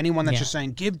think. Anyone that's just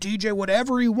saying give DJ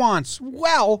whatever he wants,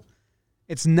 well,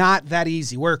 it's not that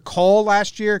easy. Where Cole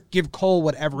last year, give Cole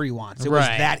whatever he wants. It was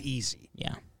that easy.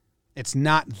 Yeah, it's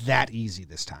not that easy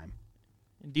this time.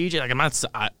 DJ, like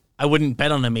I wouldn't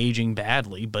bet on him aging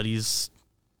badly, but he's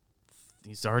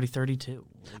already 32.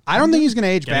 Like, I don't think he's going to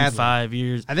age getting badly. 5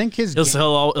 years. I think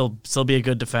he'll still be a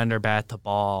good defender, bat the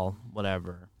ball,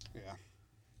 whatever. Yeah.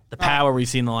 The power we've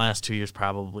seen the last 2 years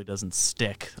probably doesn't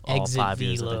stick all Exit 5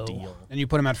 years velo. of the deal. And you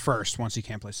put him at first once he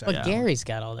can't play second. but Gary's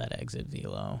got all that exit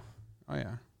velo. Oh,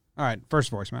 yeah. All right,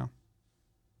 first voicemail.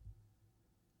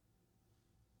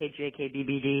 Hey,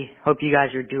 JKBBD. Hope you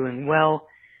guys are doing well.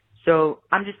 So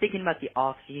I'm just thinking about the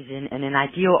off season, and an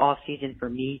ideal off season for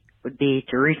me would be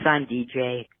to re-sign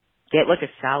DJ, get like a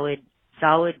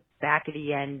solid back of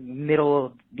the end, middle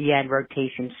of the end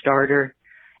rotation starter,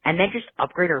 and then just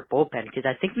upgrade our bullpen, because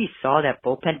I think we saw that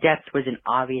bullpen depth was an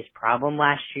obvious problem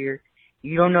last year.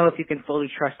 You don't know if you can fully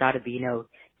trust Ottavino.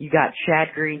 You got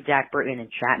Chad Green, Zach Britton,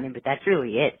 and Chapman, but that's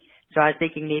really it. So I was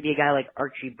thinking maybe a guy like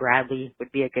Archie Bradley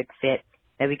would be a good fit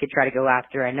that we could try to go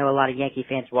after. I know a lot of Yankee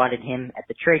fans wanted him at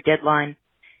the trade deadline.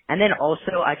 And then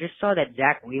also, I just saw that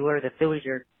Zach Wheeler, the Phillies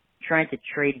are trying to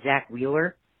trade Zach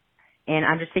Wheeler. And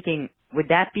I'm just thinking, would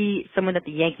that be someone that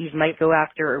the Yankees might go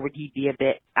after, or would he be a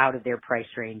bit out of their price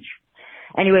range?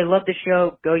 Anyway, love the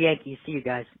show. Go Yankees. See you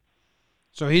guys.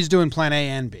 So he's doing plan A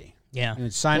and B. Yeah.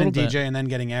 And signing DJ and then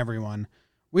getting everyone.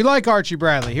 We like Archie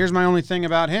Bradley. Here's my only thing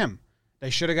about him.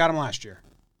 They should have got him last year.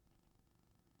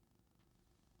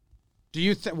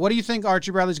 What do you think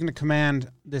Archie Bradley's going to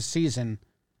command this season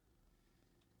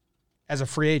as a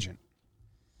free agent?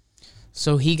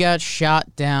 So he got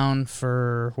shot down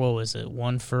for, what was it,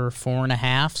 1 for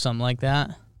 4.5, something like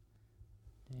that?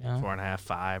 Yeah. 4.5,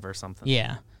 5 or something.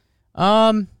 Yeah.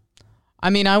 I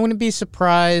mean, I wouldn't be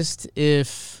surprised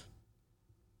if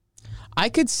I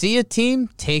could see a team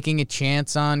taking a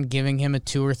chance on giving him a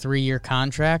 2 or 3 year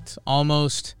contract.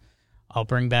 Almost, I'll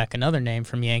bring back another name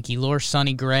from Yankee lore,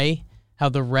 Sonny Gray. How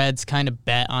the Reds kind of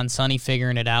bet on Sonny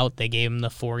figuring it out. They gave him the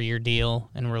 4-year deal,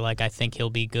 and we're like, I think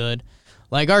he'll be good.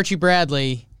 Like Archie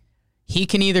Bradley, he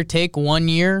can either take 1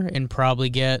 year and probably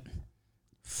get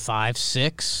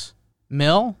 5-6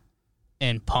 mil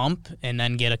and pump and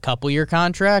then get a couple-year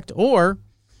contract, or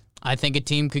I think a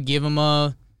team could give him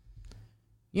a,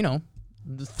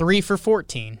 3 for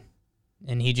 14,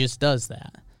 and he just does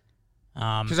that.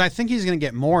 Because I think he's going to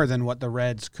get more than what the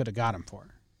Reds could have got him for.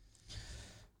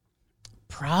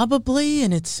 Probably,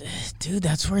 and dude,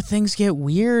 that's where things get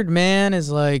weird, man,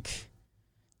 is like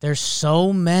there's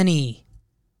so many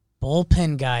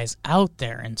bullpen guys out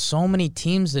there and so many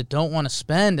teams that don't want to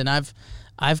spend, and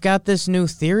I've got this new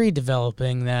theory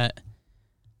developing that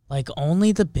like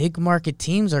only the big market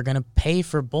teams are going to pay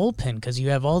for bullpen because you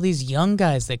have all these young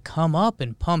guys that come up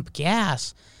and pump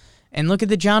gas. And look at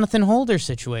the Jonathan Holder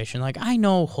situation. Like, I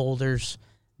know Holder's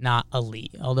not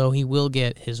elite, although he will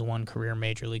get his 1 career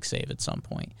major league save at some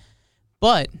point.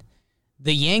 But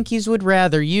the Yankees would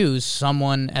rather use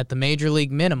someone at the major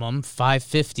league minimum,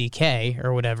 $550K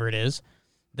or whatever it is,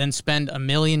 than spend $1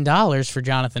 million for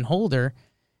Jonathan Holder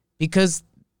because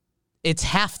it's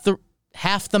half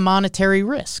the monetary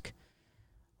risk.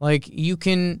 Like,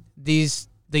 the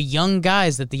young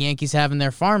guys that the Yankees have in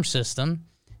their farm system,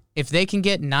 if they can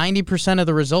get 90% of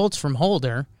the results from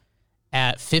Holder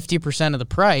at 50% of the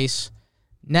price,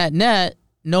 net,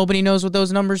 nobody knows what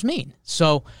those numbers mean.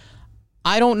 So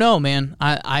I don't know, man.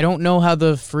 I don't know how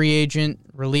the free agent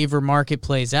reliever market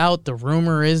plays out. The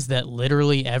rumor is that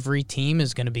literally every team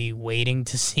is going to be waiting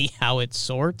to see how it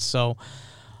sorts. So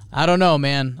I don't know,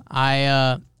 man.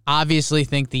 I obviously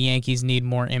think the Yankees need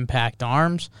more impact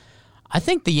arms. I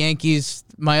think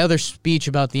my other speech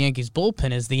about the Yankees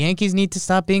bullpen is the Yankees need to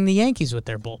stop being the Yankees with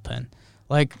their bullpen.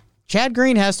 Like, Chad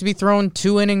Green has to be throwing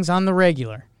 2 innings on the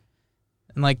regular.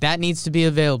 And, that needs to be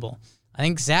available. I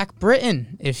think Zach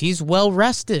Britton, if he's well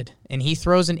rested and he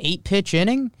throws an 8-pitch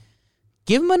inning,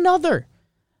 give him another.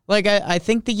 I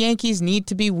think the Yankees need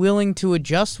to be willing to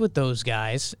adjust with those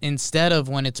guys instead of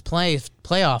when it's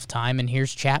playoff time and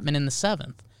here's Chapman in the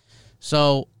 7th.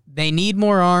 So they need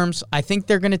more arms. I think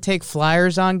they're going to take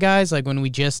flyers on guys like when we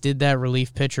just did that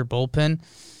relief pitcher bullpen.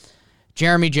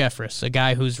 Jeremy Jeffress, a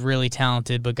guy who's really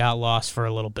talented but got lost for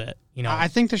a little bit. I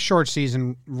think the short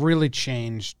season really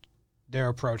changed their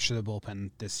approach to the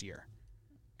bullpen this year.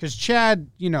 Because Chad,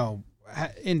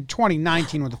 in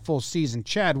 2019 with a full season,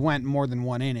 Chad went more than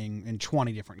one inning in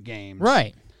 20 different games.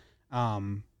 Right.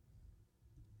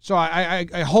 So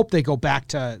I hope they go back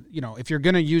to, if you're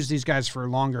going to use these guys for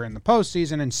longer in the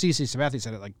postseason, and CC Sabathia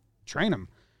said it, like, train them.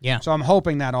 Yeah. So I'm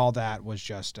hoping that all that was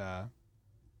just,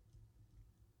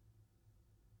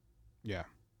 yeah.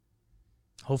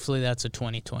 Hopefully that's a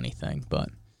 2020 thing, but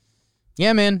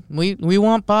yeah, man, we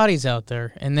want bodies out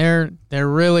there, and there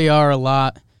really are a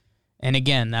lot. And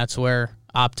again, that's where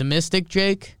optimistic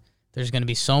Jake, there's going to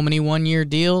be so many one-year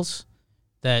deals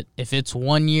that if it's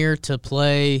 1 year to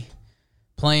play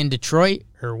in Detroit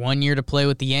or 1 year to play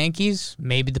with the Yankees,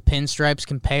 maybe the pinstripes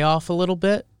can pay off a little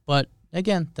bit. But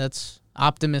again, that's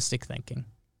optimistic thinking.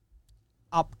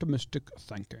 Optimistic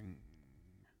thinking.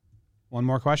 One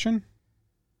more question.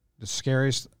 The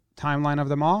scariest timeline of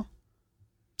them all.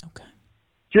 Okay.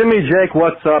 Jimmy, Jake,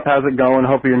 what's up? How's it going?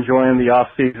 Hope you're enjoying the off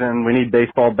season. We need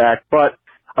baseball back, but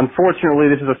unfortunately,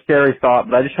 this is a scary thought.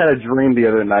 But I just had a dream the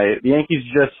other night. The Yankees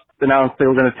just announced they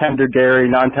were going to tender Gary,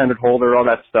 non-tendered holder, all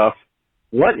that stuff.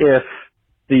 What if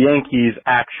the Yankees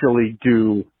actually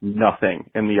do nothing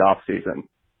in the off season?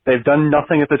 They've done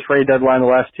nothing at the trade deadline the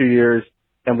last 2 years,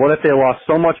 and what if they lost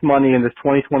so much money in this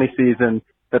 2020 season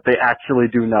that they actually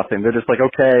do nothing? They're just like,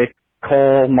 okay,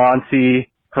 Cole, Monty,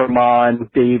 Herman,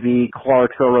 Davey,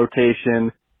 Clark's our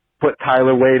rotation, put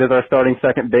Tyler Wade as our starting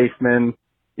second baseman,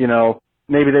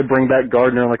 maybe they bring back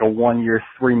Gardner in like a 1 year,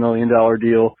 $3 million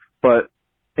deal, but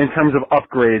in terms of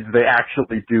upgrades, they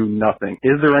actually do nothing.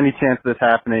 Is there any chance of this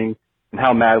happening, and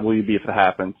how mad will you be if it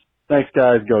happens? Thanks,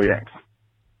 guys. Go Yanks.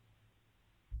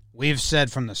 We've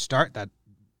said from the start that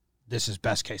this is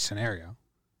best case scenario,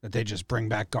 that they just bring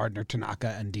back Gardner,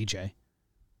 Tanaka, and DJ.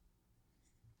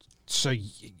 So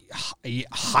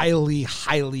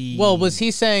highly. Well, was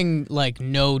he saying like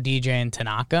no DJ and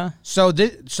Tanaka? So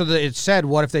it said,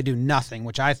 what if they do nothing,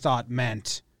 which I thought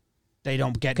meant they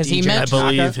don't get DJ. He meant,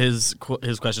 I believe his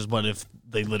question is, what if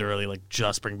they literally like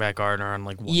just bring back Gardner on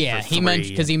like what, yeah, he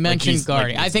mentioned because he mentioned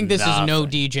Gardy. I think this is no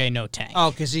DJ, no Tank.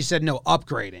 Oh, because he said no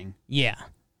upgrading. Yeah,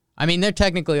 I mean they're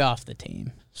technically off the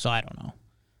team, so I don't know.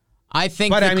 I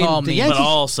think but the I mean, call the me, Yankees, but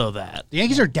also that the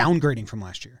Yankees are downgrading from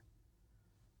last year.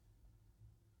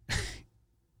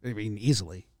 I mean,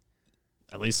 easily.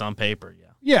 At least on paper,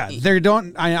 yeah. Yeah, they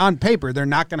don't. On paper, they're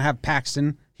not going to have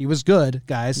Paxton. He was good,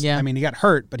 guys. Yeah. I mean, he got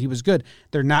hurt, but he was good.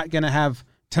 They're not going to have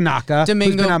Tanaka,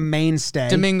 who's been a mainstay.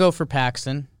 Domingo for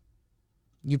Paxton.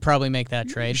 You'd probably make that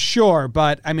trade. Sure,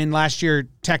 but I mean, last year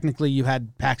technically you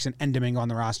had Paxton and Domingo on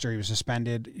the roster. He was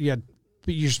suspended. You're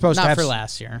supposed Not to have for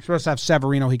last year. You're supposed to have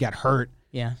Severino. He got hurt.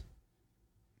 Yeah.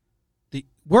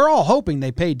 We're all hoping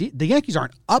they pay. The Yankees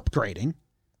aren't upgrading.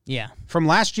 Yeah. From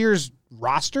last year's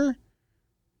roster,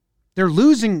 they're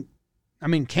losing. I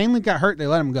mean, Kahnle got hurt. They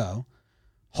let him go.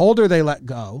 Holder, they let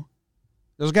go.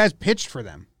 Those guys pitched for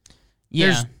them.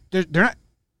 Yeah. They're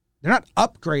not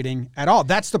upgrading at all.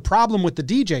 That's the problem with the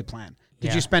DJ plan.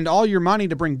 Did you spend all your money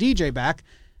to bring DJ back,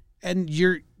 and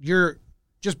you're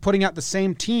just putting out the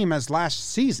same team as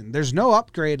last season? There's no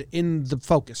upgrade in the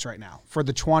focus right now for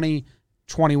the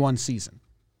 2021 season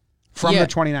from the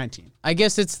 2019. I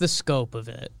guess it's the scope of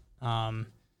it.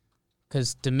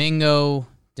 Because Domingo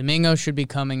should be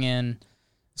coming in.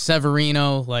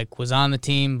 Severino was on the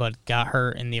team but got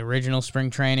hurt in the original spring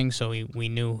training, so we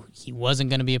knew he wasn't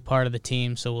going to be a part of the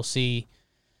team. So we'll see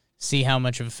how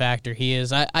much of a factor he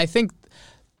is. I think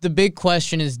the big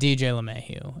question is DJ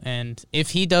LeMahieu, and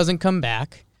if he doesn't come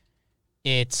back,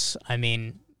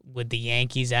 would the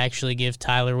Yankees actually give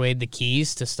Tyler Wade the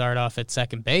keys to start off at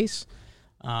second base?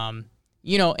 And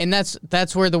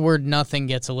that's where the word nothing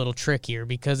gets a little trickier,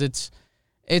 because it's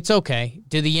okay.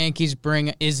 Do the Yankees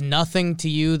is nothing to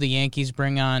you? The Yankees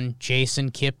bring on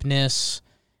Jason Kipnis,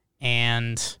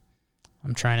 and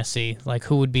I'm trying to see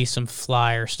who would be some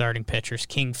flyer starting pitchers.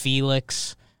 King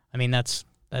Felix. I mean, that's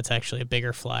actually a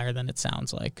bigger flyer than it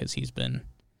sounds like, because he's been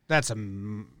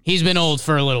old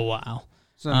for a little while.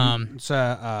 It's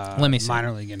a let me see.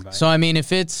 minor league invite. So I mean,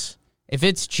 if it's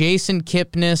Jason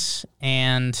Kipnis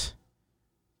and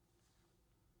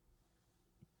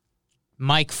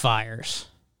Mike Fiers.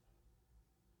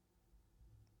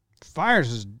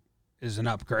 Fiers is an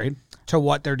upgrade to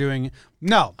what they're doing.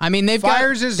 No, I mean they've got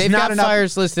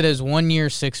Fiers listed as 1 year,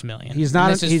 $6 million. He's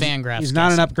not. This is Fangraphs. He's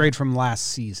not an upgrade from last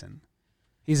season.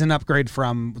 He's an upgrade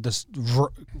from this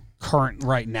current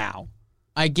right now.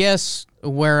 I guess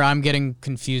where I'm getting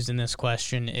confused in this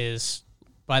question is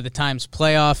by the time's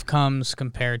playoff comes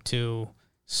compared to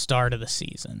start of the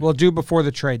season. We'll do before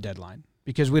the trade deadline,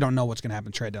 because we don't know what's going to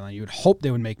happen trade deadline. You would hope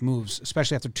they would make moves,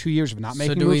 especially after 2 years of not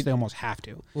making moves. They almost have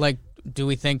to. Do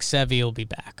we think Sevy will be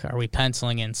back? Are we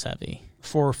penciling in Sevy?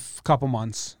 for a couple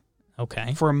months.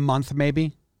 Okay. For a month,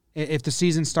 maybe. If the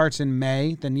season starts in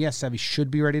May, then yes, Sevy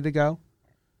should be ready to go.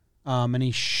 And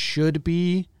he should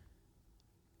be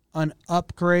an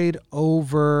upgrade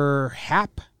over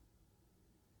Hap.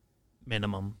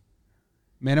 Minimum.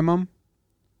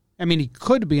 I mean, he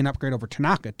could be an upgrade over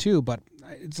Tanaka, too, but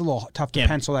it's a little tough to Can't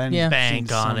pencil that in. Yeah.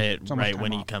 Bank on it so much right time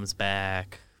when he off. comes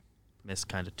back. Missed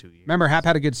kind of 2 years. Remember, Hap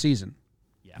had a good season.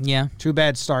 Yeah. 2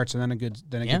 bad starts and then a good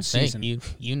Hey, season.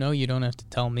 you know you don't have to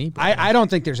tell me. But I don't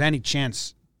think there's any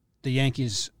chance the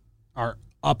Yankees are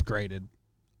upgraded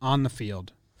on the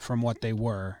field from what they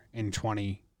were in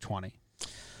 2020.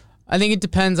 I think it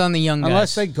depends on the young guys.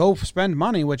 Unless they go spend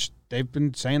money, which they've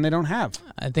been saying they don't have.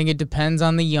 I think it depends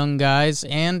on the young guys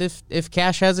and if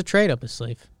Cash has a trade up his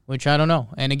sleeve, which I don't know.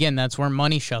 And again, that's where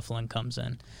money shuffling comes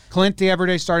in. Clint, the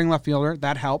everyday starting left fielder,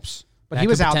 that helps. But That he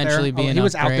was could out there. potentially be an He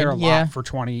was out there a upgrade. lot Yeah. for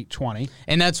 2020.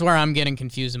 And that's where I'm getting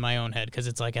confused in my own head because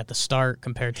it's like at the start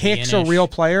compared to Hicks, the a finish. real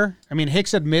player. I mean,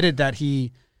 Hicks admitted that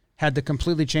he had to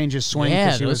completely change his swing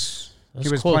Yeah, because those he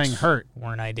was quotes playing hurt.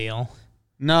 weren't ideal.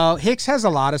 No, Hicks has a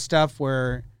lot of stuff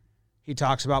where he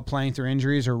talks about playing through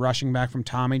injuries or rushing back from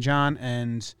Tommy John,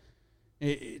 and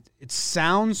it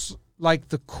sounds like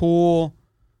the cool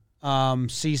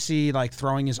CC like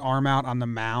throwing his arm out on the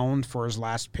mound for his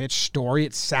last pitch story.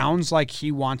 It sounds like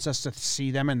he wants us to see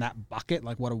them in that bucket,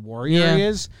 like what a warrior he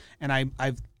is. And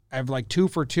I've like 2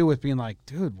 for 2 with being like,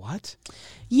 dude, what?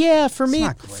 Yeah, for It's me,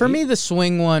 not great. the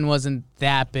swing one wasn't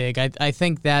that big. I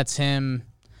think that's him.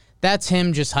 That's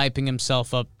him just hyping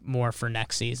himself up more for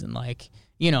next season. Like,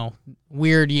 you know,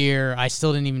 weird year. I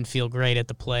still didn't even feel great at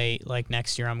the plate. Like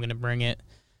next year, I'm gonna bring it.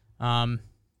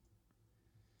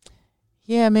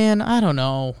 Yeah, man. I don't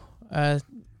know.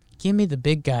 Give me the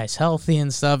big guys healthy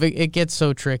and stuff. It gets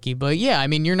so tricky. But yeah, I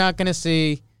mean, you're not gonna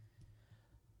see.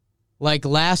 Like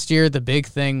last year, the big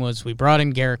thing was we brought in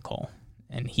Garrett Cole,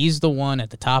 and he's the one at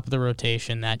the top of the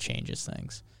rotation that changes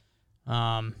things.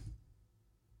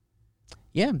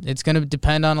 Yeah, it's going to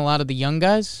depend on a lot of the young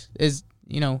guys.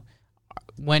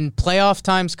 When playoff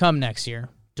times come next year,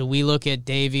 do we look at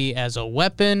Davey as a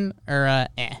weapon or a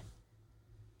eh?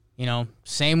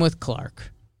 Same with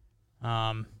Clark.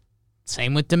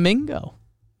 Same with Domingo.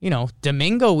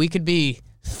 Domingo, we could be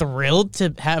thrilled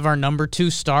to have our number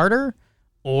 2 starter,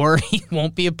 or he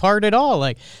won't be a part at all.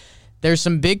 Like, there's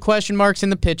some big question marks in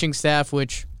the pitching staff,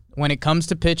 which when it comes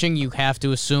to pitching, you have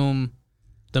to assume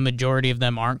the majority of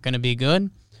them aren't going to be good.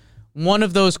 One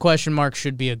of those question marks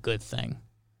should be a good thing.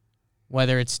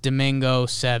 Whether it's Domingo,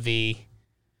 Sevy,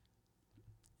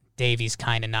 Davey's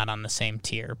kind of not on the same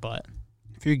tier, but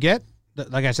If you get,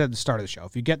 like I said at the start of the show,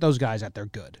 if you get those guys that they're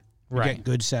good. You Right. get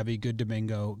good Sevy, good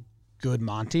Domingo, good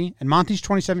Monty. And Monty's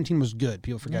 2017 was good.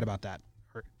 People forget about that.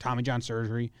 Tommy John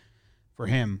surgery for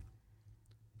him.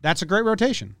 That's a great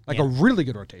rotation, like a really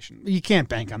good rotation. You can't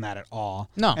bank on that at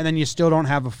all. No. And then you still don't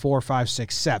have a 4, 5,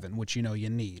 6, 7, which you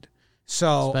need.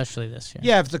 So especially this year.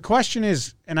 yeah, if the question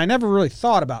is, and I never really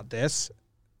thought about this,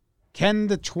 can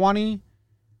the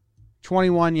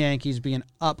 2021 Yankees be an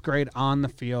upgrade on the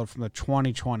field from the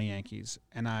 2020 Yankees?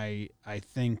 And I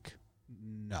think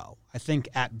no. I think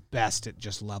at best it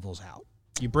just levels out.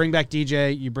 You bring back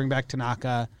DJ, you bring back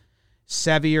Tanaka,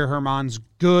 Sevy or Herman's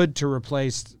good to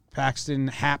replace Paxton.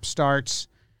 Hap starts.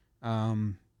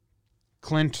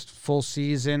 Clint full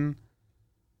season.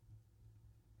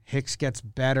 Hicks gets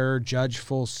better. Judge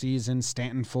full season.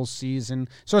 Stanton full season.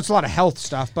 So it's a lot of health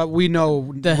stuff, but we know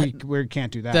we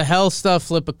can't do that. The health stuff,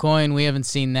 flip a coin. We haven't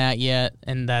seen that yet,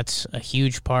 and that's a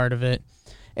huge part of it.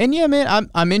 And yeah, man,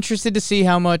 I'm interested to see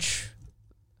how much.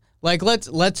 Like,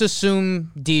 let's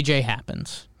assume DJ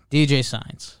happens. DJ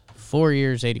signs 4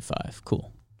 years, 85.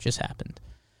 Cool, just happened.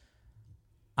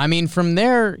 I mean, from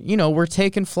there, we're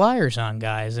taking flyers on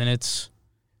guys, and it's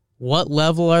what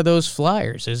level are those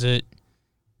flyers? Is it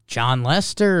John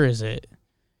Lester? Is it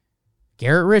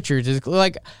Garrett Richards? Is it,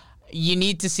 like, you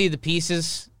need to see the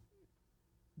pieces,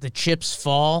 the chips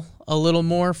fall a little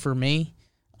more for me,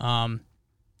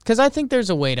 because I think there's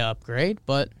a way to upgrade,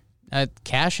 but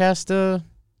Cash has to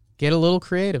get a little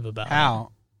creative about it.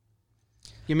 How?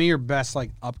 Give me your best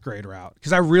upgrade route,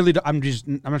 because I really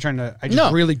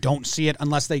really don't see it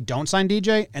unless they don't sign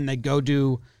DJ and they go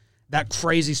do that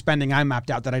crazy spending I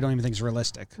mapped out that I don't even think is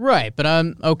realistic. Right, but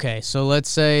okay. So let's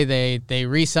say they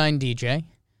re-sign DJ,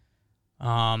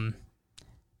 and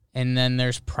then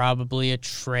there's probably a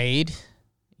trade.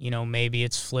 Maybe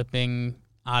it's flipping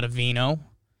Ottavino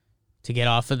to get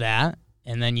off of that,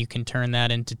 and then you can turn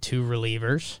that into 2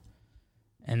 relievers,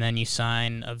 and then you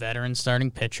sign a veteran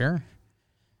starting pitcher.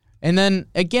 And then,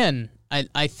 again,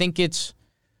 I think it's,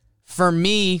 for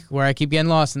me, where I keep getting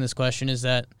lost in this question, is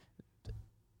that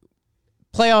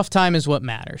playoff time is what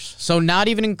matters. So not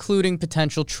even including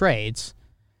potential trades.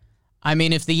 I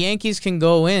mean, if the Yankees can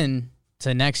go in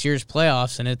to next year's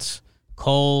playoffs and it's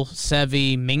Cole,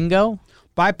 Sevy, Mingo,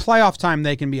 by playoff time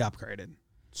they can be upgraded.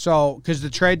 So because the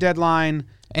trade deadline,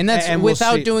 and that's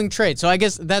without doing trades. So I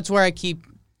guess that's where I keep.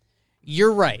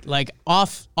 You're right. Like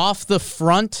off the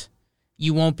front,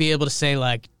 you won't be able to say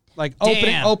like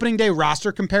opening day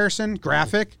roster comparison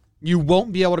graphic. You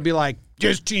won't be able to be like,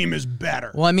 this team is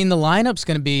better. Well, I mean, the lineup's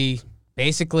going to be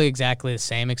basically exactly the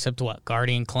same, except what?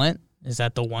 Guardian Clint? Is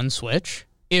that the one switch?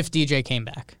 If DJ came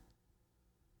back.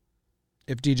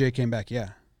 If DJ came back, yeah.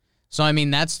 So, I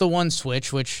mean, that's the one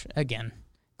switch, which, again,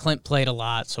 Clint played a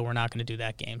lot, so we're not going to do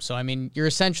that game. So, I mean, you're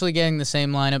essentially getting the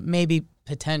same lineup, maybe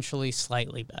potentially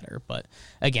slightly better. But,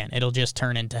 again, it'll just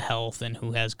turn into health and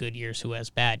who has good years, who has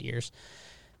bad years.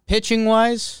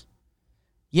 Pitching-wise,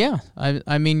 yeah.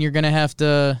 I mean, you're going to have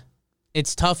to...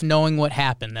 It's tough knowing what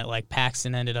happened, that, like,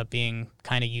 Paxton ended up being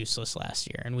kind of useless last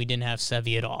year, and we didn't have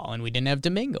Sevy at all, and we didn't have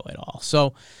Domingo at all.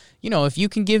 So, you know, if you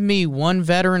can give me one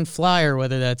veteran flyer,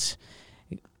 whether that's,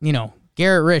 you know,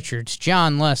 Garrett Richards,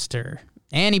 John Lester,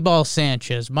 Anibal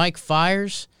Sanchez, Mike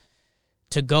Fiers,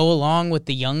 to go along with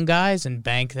the young guys and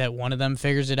bank that one of them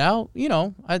figures it out, you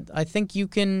know, I think you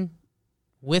can,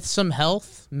 with some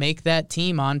health, make that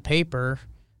team on paper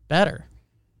better.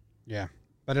 Yeah,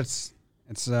 but it's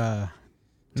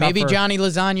maybe tougher. Johnny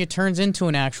Lasagna turns into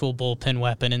an actual bullpen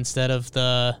weapon instead of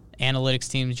the analytics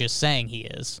team just saying he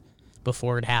is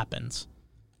before it happens.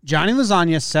 Johnny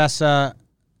Lasagna, Sessa,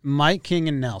 Mike King,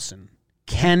 and Nelson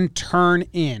can turn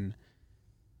in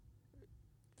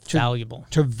valuable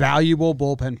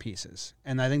bullpen pieces.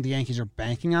 And I think the Yankees are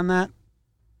banking on that.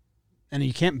 And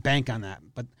you can't bank on that.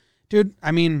 But, dude,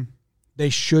 I mean, they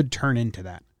should turn into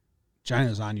that. Johnny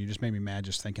Lasagna just made me mad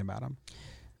just thinking about him.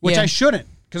 Which I shouldn't,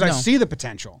 because I see the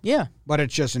potential. Yeah. But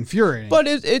it's just infuriating. But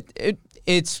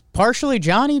it's partially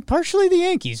Johnny, partially the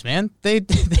Yankees, man. They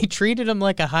treated him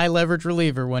like a high leverage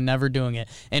reliever when never doing it.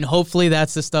 And hopefully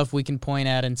that's the stuff we can point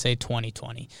at and say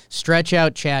 2020. Stretch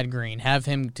out Chad Green. Have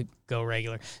him to go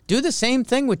regular. Do the same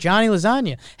thing with Johnny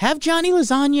Lasagna. Have Johnny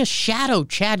Lasagna shadow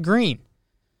Chad Green.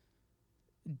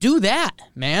 Do that,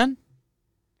 man.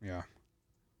 Yeah.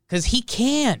 Because he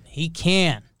can. He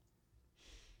can.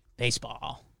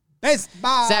 Baseball.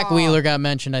 Zach Oh. Wheeler got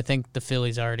mentioned. I think the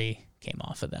Phillies already came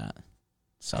off of that.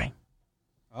 So.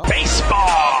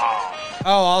 Baseball.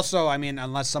 Oh, also, I mean,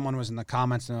 unless someone was in the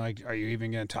comments and they're like, are you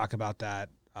even going to talk about that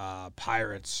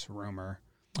Pirates rumor?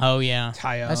 Oh, yeah.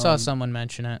 Tyone, I saw someone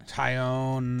mention it.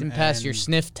 Tyone. Didn't pass your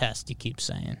sniff test, you keep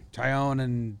saying. Tyone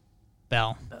and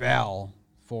Bell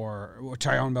for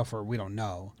we don't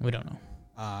know. We don't know.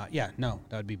 Yeah, no,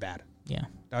 that would be bad. Yeah.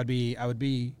 I would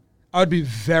be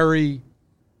very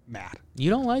mad. You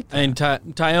don't like that. And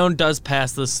Tyone does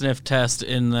pass the sniff test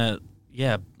in the,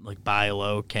 like buy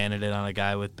low candidate on a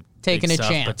guy with taking big a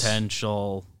stuff chance.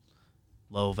 Potential,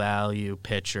 low value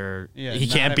pitcher. Yeah, he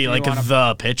can't be like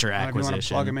the pitcher acquisition. If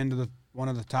you want to plug him into one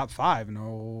of the top 5.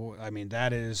 No, I mean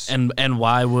that is. And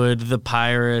why would the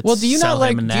Pirates? Well, do you not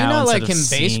like him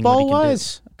baseball baseball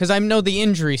wise? Because I know the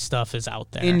injury stuff is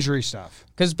out there. Injury stuff.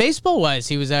 Because baseball wise,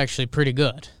 he was actually pretty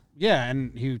good. Yeah,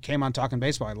 and he came on Talking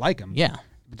Baseball. I like him. Yeah.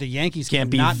 But the Yankees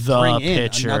can't be not the bring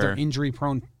pitcher. in another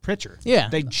injury-prone pitcher. Yeah.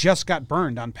 They just got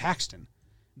burned on Paxton.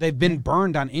 They've been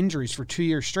burned on injuries for 2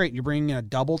 years straight. You're bringing in a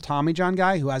double Tommy John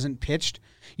guy who hasn't pitched.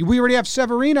 We already have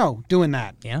Severino doing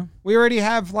that. Yeah. We already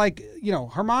have,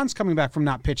 Herman's coming back from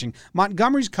not pitching.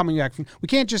 Montgomery's coming back from. We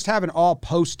can't just have an all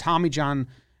post Tommy John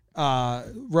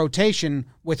rotation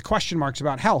with question marks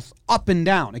about health up and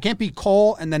down. It can't be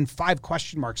Cole and then 5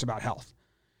 question marks about health.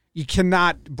 You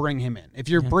cannot bring him in. If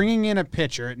you're bringing in a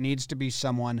pitcher, it needs to be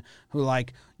someone who,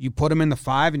 you put him in the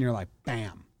 5 and you're like,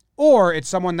 bam. Or it's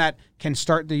someone that can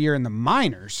start the year in the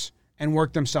minors and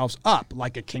work themselves up,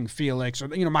 like a King Felix or,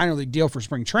 minor league deal for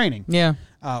spring training. Yeah.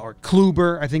 Or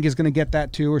Kluber, I think, is going to get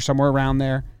that too, or somewhere around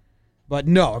there. But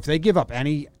no, if they give up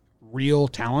any real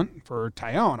talent for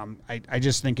Tyone, I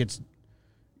just think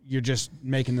you're just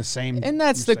making the same And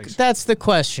that's mistakes. the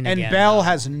question And again. Bell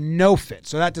has no fit,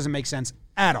 so that doesn't make sense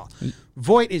at all.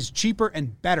 Voit is cheaper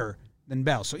and better than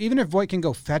Bell. So even if Voit can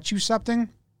go fetch you something,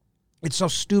 it's so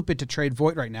stupid to trade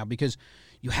Voit right now because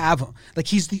you have him.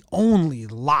 He's the only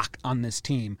lock on this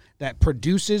team that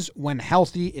produces when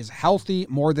healthy, is healthy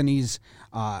more than he's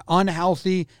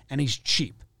unhealthy, and he's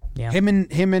cheap. Yeah. Him and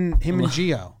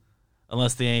Gio.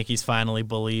 Unless the Yankees finally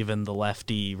believe in the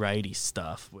lefty-righty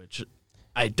stuff, which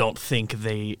I don't think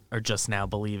they are just now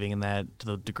believing in that to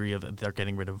the degree of they're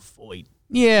getting rid of Voit.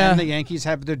 Yeah. And the Yankees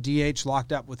have their DH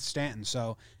locked up with Stanton.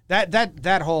 So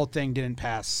that whole thing didn't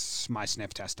pass my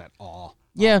sniff test at all.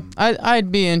 Yeah, I'd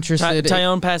be interested.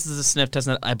 Tyone passes a sniff test,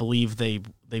 and I believe they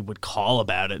would call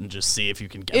about it and just see if you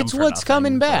can get him It's for what's nothing,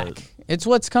 coming back. but- It's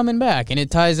what's coming back, and it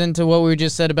ties into what we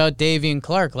just said about Davey and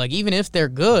Clark. Like, even if they're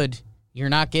good, you're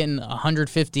not getting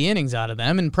 150 innings out of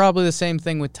them, and probably the same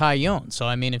thing with Tyone. So,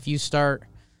 I mean, if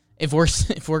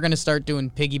we're going to start doing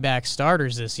piggyback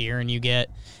starters this year, and you get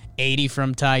 80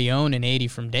 from Tyone and 80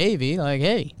 from Davey, like,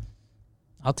 hey,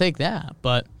 I'll take that.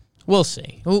 But we'll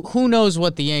see. Who knows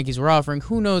what the Yankees were offering?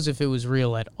 Who knows if it was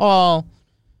real at all?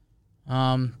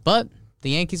 But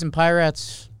the Yankees and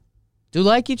Pirates do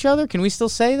like each other. Can we still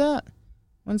say that?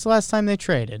 When's the last time they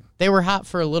traded? They were hot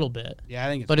for a little bit. Yeah, I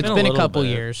think But it's been a been a little couple bit.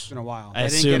 It's years. been a while. I They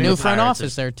didn't assume get New the any- front Pirates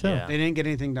office is- there, too. yeah. They didn't get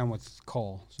anything done with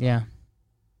Cole. So. Yeah.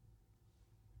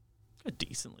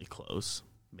 Decently close,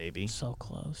 maybe. So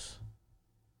close.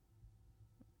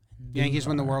 Yankees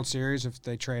win the World Series if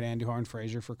they trade Andujar and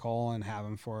Frazier for Cole and have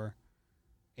him for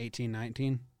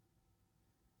 18-19.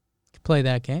 Could play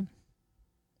that game.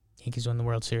 Yankees won the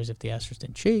World Series if the Astros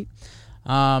didn't cheat.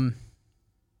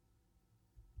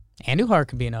 Andujar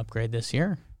could be an upgrade this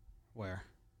year Where?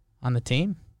 on the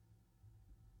team.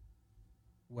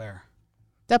 Where?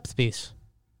 Depth piece.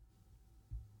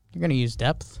 You're going to use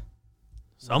depth.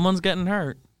 Someone's getting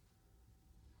hurt.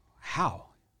 How?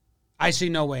 I see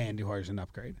no way Andujar is an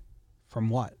upgrade. From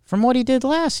what? From what he did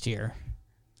last year.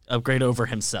 Upgrade over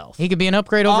himself. He could be an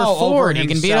upgrade over Oh, over Ford. He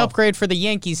can be an himself. upgrade for the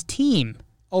Yankees team,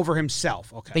 Over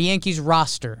himself. Okay. the Yankees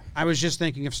roster. I was just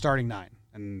thinking of starting 9.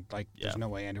 And, there's Yeah. no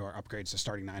way Andujar upgrades to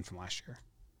starting 9 from last year.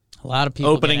 A lot of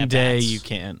people Opening get day, at-bats. you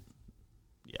can't.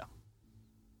 Yeah.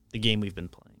 The game we've been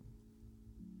playing.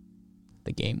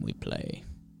 The game we play.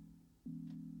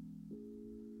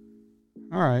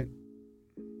 All right.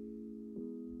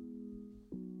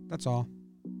 That's all.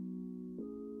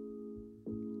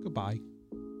 Goodbye.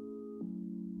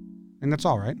 And that's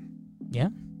all, right? Yeah.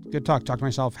 Good talk. Talk to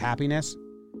myself happiness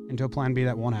into a plan B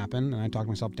that won't happen, and I talk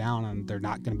myself down, and they're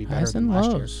not going to be better Highs than and last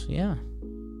year. lows. Yeah.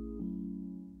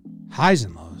 Highs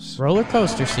and lows. Roller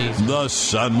coaster season. The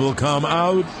sun will come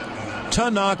out.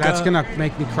 Tanaka. That's going to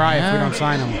make me cry if we don't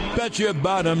sign him. Bet your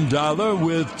bottom dollar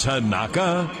with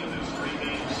Tanaka.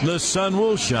 The sun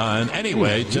will shine.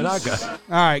 Anyway, Tanaka.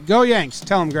 All right, go Yanks.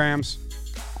 Tell him, Grams.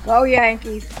 Go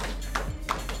Yankees.